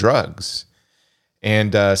world of drugs.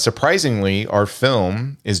 And surprisingly, our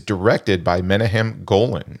film is directed by Menahem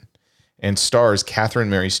Golan and stars Catherine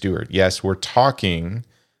Mary Stewart. Yes, we're talking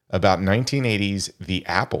about 1980's The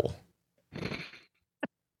Apple.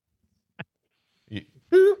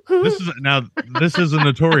 This is a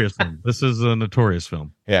notorious film. This is a notorious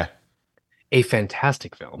film. Yeah. A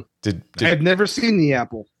fantastic film. I've never seen The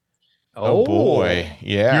Apple. Oh boy.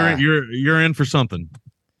 Yeah. You're in for something.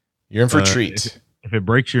 You're in for a treat. If it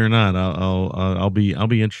breaks you or not, I'll be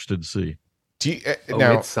interested to see.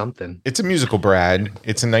 Now, it's something. It's a musical, Brad.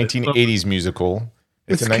 It's a 1980s musical.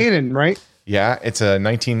 It's canon, right? Yeah, it's a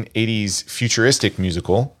 1980s futuristic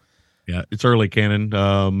musical. Yeah, it's early canon.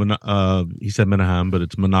 He said Menahem, but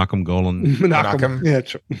it's Menachem Golan. Menachem? Yeah,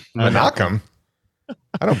 true. Menachem?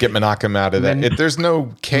 I don't get Menachem out of that. There's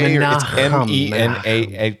no K or it's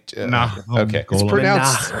M-E-N-A-H. Okay. It's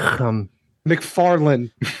pronounced McFarlane.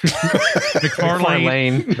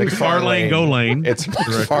 McFarlane Golan. It's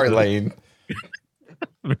McFarlane.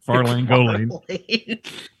 McFarlane Golan.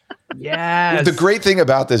 Yes. The great thing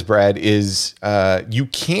about this, Brad, is you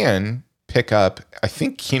can pick up. I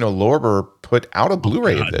think Kino Lorber put out a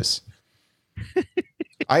Blu-ray of this.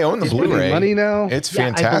 I own the Blu-ray. Money now. It's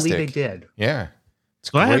fantastic. I believe they did. Yeah.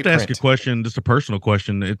 So I have to ask you a question, just a personal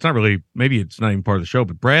question. It's not really, maybe it's not even part of the show,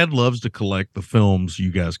 but Brad loves to collect the films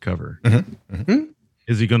you guys cover. Mm-hmm. Mm-hmm.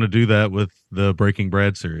 Is he going to do that with the Breaking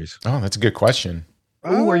Brad series? Oh, that's a good question.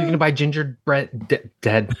 Ooh, are you going to buy Ginger Bread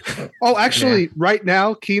Dead? Oh, actually, right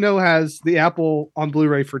now, Kino has The Apple on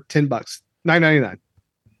Blu-ray for $10, $9.99.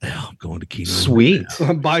 Oh, I'm going to Kino. Sweet. So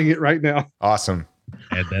I'm buying it right now. Awesome.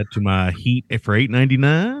 Add that to my Heat for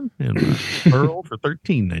 $8.99 and Pearl for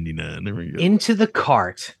 $13.99. There we go. Into the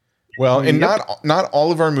cart. Well, and not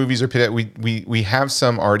all of our movies are picked. We have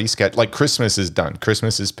some already sketched. Like Christmas is done.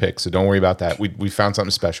 Christmas is picked, so don't worry about that. We found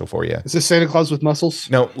something special for you. Is this Santa Claus with muscles?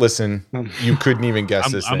 No, listen, you couldn't even guess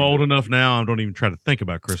this. I'm old enough now. I don't even try to think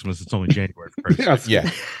about Christmas. It's only January. Yeah.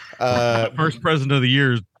 First present of the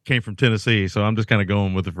year came from Tennessee, so I'm just kind of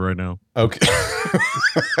going with it for right now. Okay.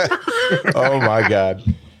 Oh my God.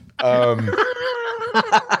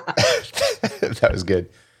 That was good.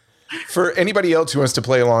 For anybody else who wants to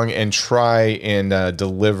play along and try and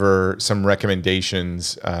deliver some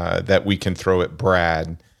recommendations that we can throw at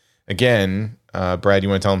Brad. Again, Brad, you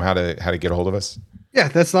want to tell him how to get a hold of us? Yeah,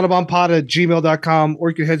 that's notabombpod@gmail.com, or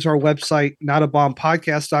you can head to our website,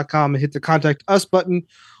 notabombpodcast.com, and hit the contact us button.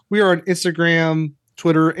 We are on Instagram,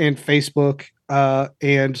 Twitter, and Facebook.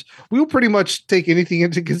 And we will pretty much take anything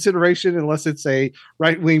into consideration unless it's a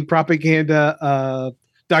right-wing propaganda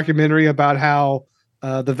documentary about how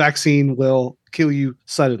the vaccine will kill you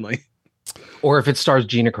suddenly. Or if it stars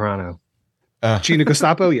Gina Carano. Gina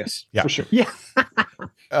Gestapo, yes, Yeah. for sure. Yeah.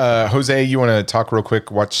 Jose, you want to talk real quick?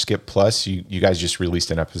 Watch Skip Plus. You guys just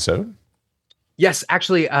released an episode. Yes,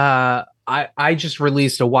 actually, I just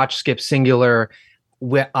released a Watch Skip Singular.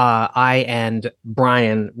 I and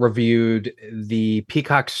Brian reviewed the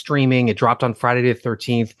Peacock streaming. It dropped on Friday the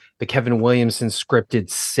 13th. The Kevin Williamson scripted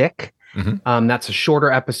Sick. That's a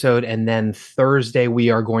shorter episode. And then Thursday, we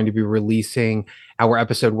are going to be releasing our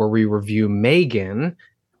episode where we review Megan,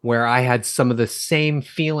 where I had some of the same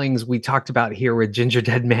feelings we talked about here with Ginger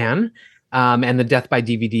Dead Man. And the Death by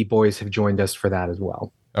DVD boys have joined us for that as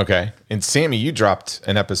well. Okay. And Sammy, you dropped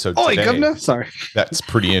an episode Oh, today. Governor? Sorry. That's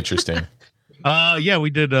pretty interesting. Yeah,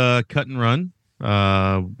 we did Cut and Run,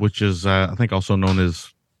 which is I think also known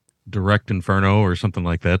as Direct Inferno or something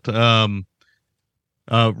like that.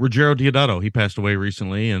 Ruggiero Deodato, he passed away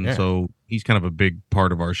recently, and so he's kind of a big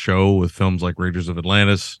part of our show with films like Raiders of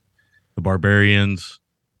Atlantis, The Barbarians.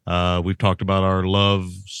 We've talked about our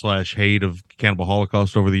love/hate of Cannibal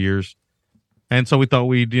Holocaust over the years, and so we thought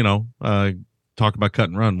we'd talk about Cut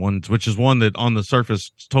and Run, which is one that on the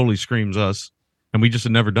surface totally screams us, and we just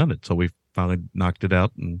had never done it, so we finally knocked it out,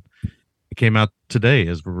 and it came out today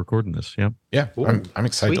as we're recording this. Yeah. I'm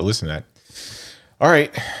excited to listen to that. All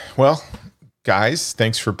right. Well, guys,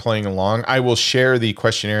 thanks for playing along. I will share the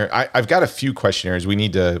questionnaire. I've got a few questionnaires. We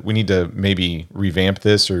need to maybe revamp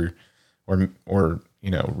this or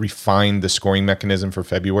refine the scoring mechanism for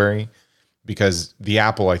February, because the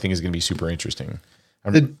Apple, I think, is going to be super interesting.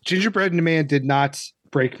 The Gingerbread Man did not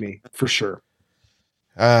break me, for sure.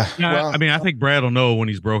 I mean, I think Brad will know when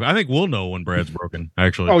he's broken. I think we'll know when Brad's broken,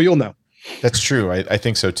 actually. Oh, you'll know. That's true. I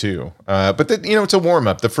think so too. But it's a warm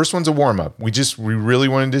up. The first one's a warm up. We really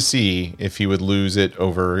wanted to see if he would lose it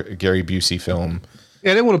over a Gary Busey film.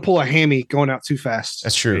 Yeah, I didn't want to pull a hammy going out too fast.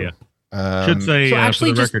 That's true. Yeah. Should say. So actually,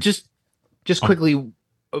 for the record, just quickly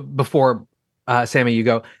before Sammy, you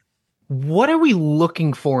go. What are we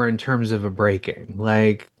looking for in terms of a breaking?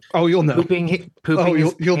 Like, you'll know. Pooping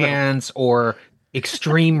his pants or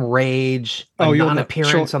extreme rage,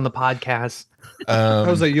 non-appearance on the podcast. I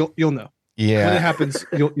was like, you'll know. Yeah, when it happens,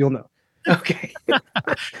 you'll know. Okay.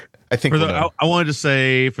 I think I wanted to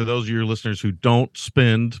say, for those of your listeners who don't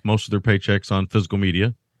spend most of their paychecks on physical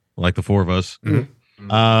media, like the four of us,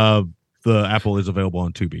 the Apple is available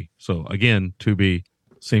on Tubi. So again, Tubi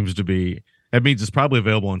seems to be. That means it's probably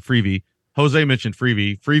available on Freevee. Jose mentioned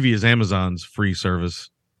Freevee. Freevee is Amazon's free service,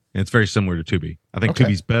 and it's very similar to Tubi. I think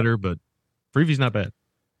Tubi's better, but Freevee's not bad.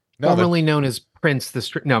 Formerly known as Prince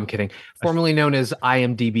the No, I'm kidding. Formerly known as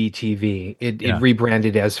IMDb TV. It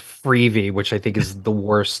rebranded as Freevee, which I think is the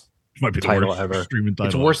worst title ever.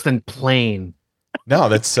 It's worse than Plane. No,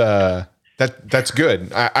 that's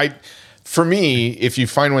good. For me, if you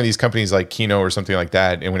find one of these companies like Kino or something like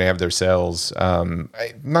that, and when they have their sales,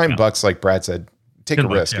 $9, like Brad said, take a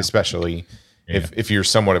risk, especially if you're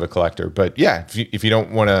somewhat of a collector. But yeah, if you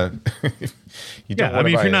don't want to, if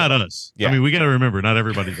you're not us. I mean, we got to remember, not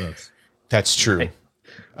everybody's us. That's true.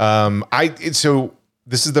 So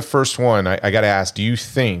this is the first one. I got to ask: do you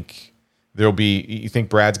think you think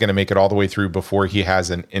Brad's going to make it all the way through before he has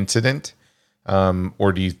an incident,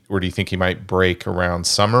 or do you think he might break around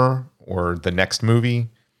summer? Or the next movie,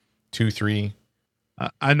 2, 3.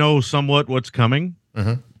 I know somewhat what's coming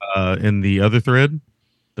in the other thread.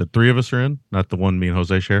 The three of us are in, not the one me and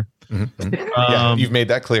Jose share. Yeah, you've made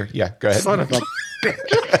that clear. Yeah, go ahead. Son of a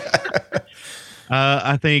bitch.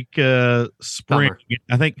 I think spring. Summer.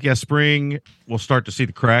 I think spring we'll start to see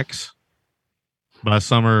the cracks. By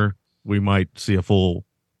summer, we might see a full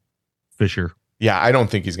fissure. Yeah, I don't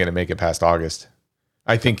think he's going to make it past August.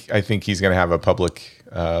 I think he's going to have a public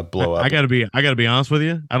blow up. I gotta be honest with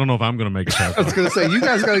you. I don't know if I'm going to make it past. I was going to say, you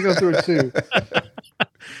guys got to go through it too.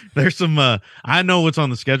 There's some. I know what's on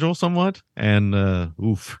the schedule somewhat, and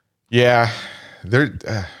oof. Yeah, they're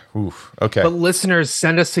oof. Okay. But listeners,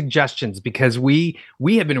 send us suggestions because we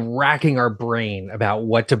have been racking our brain about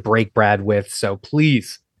what to break Brad with. So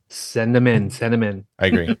please send them in. Send them in. I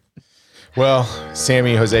agree. Well,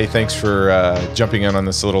 Sammy, Jose, thanks for jumping in on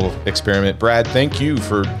this little experiment. Brad, thank you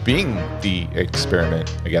for being the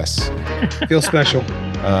experiment, I guess. Feel special.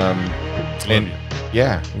 And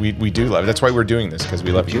yeah, we do love it. That's why we're doing this, because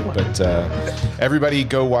we love you. But everybody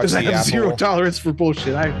go watch the I have Apple. zero tolerance for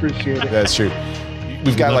bullshit. I appreciate it. That's true.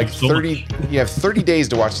 we've got like 30. You have 30 days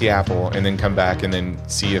to watch The Apple, and then come back and then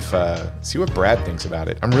see what Brad thinks about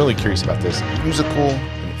it. I'm really curious about this musical,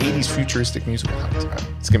 an 80s futuristic musical.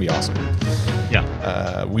 It's gonna be awesome.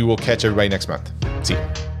 Yeah. We will catch everybody next month. See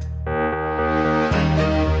you.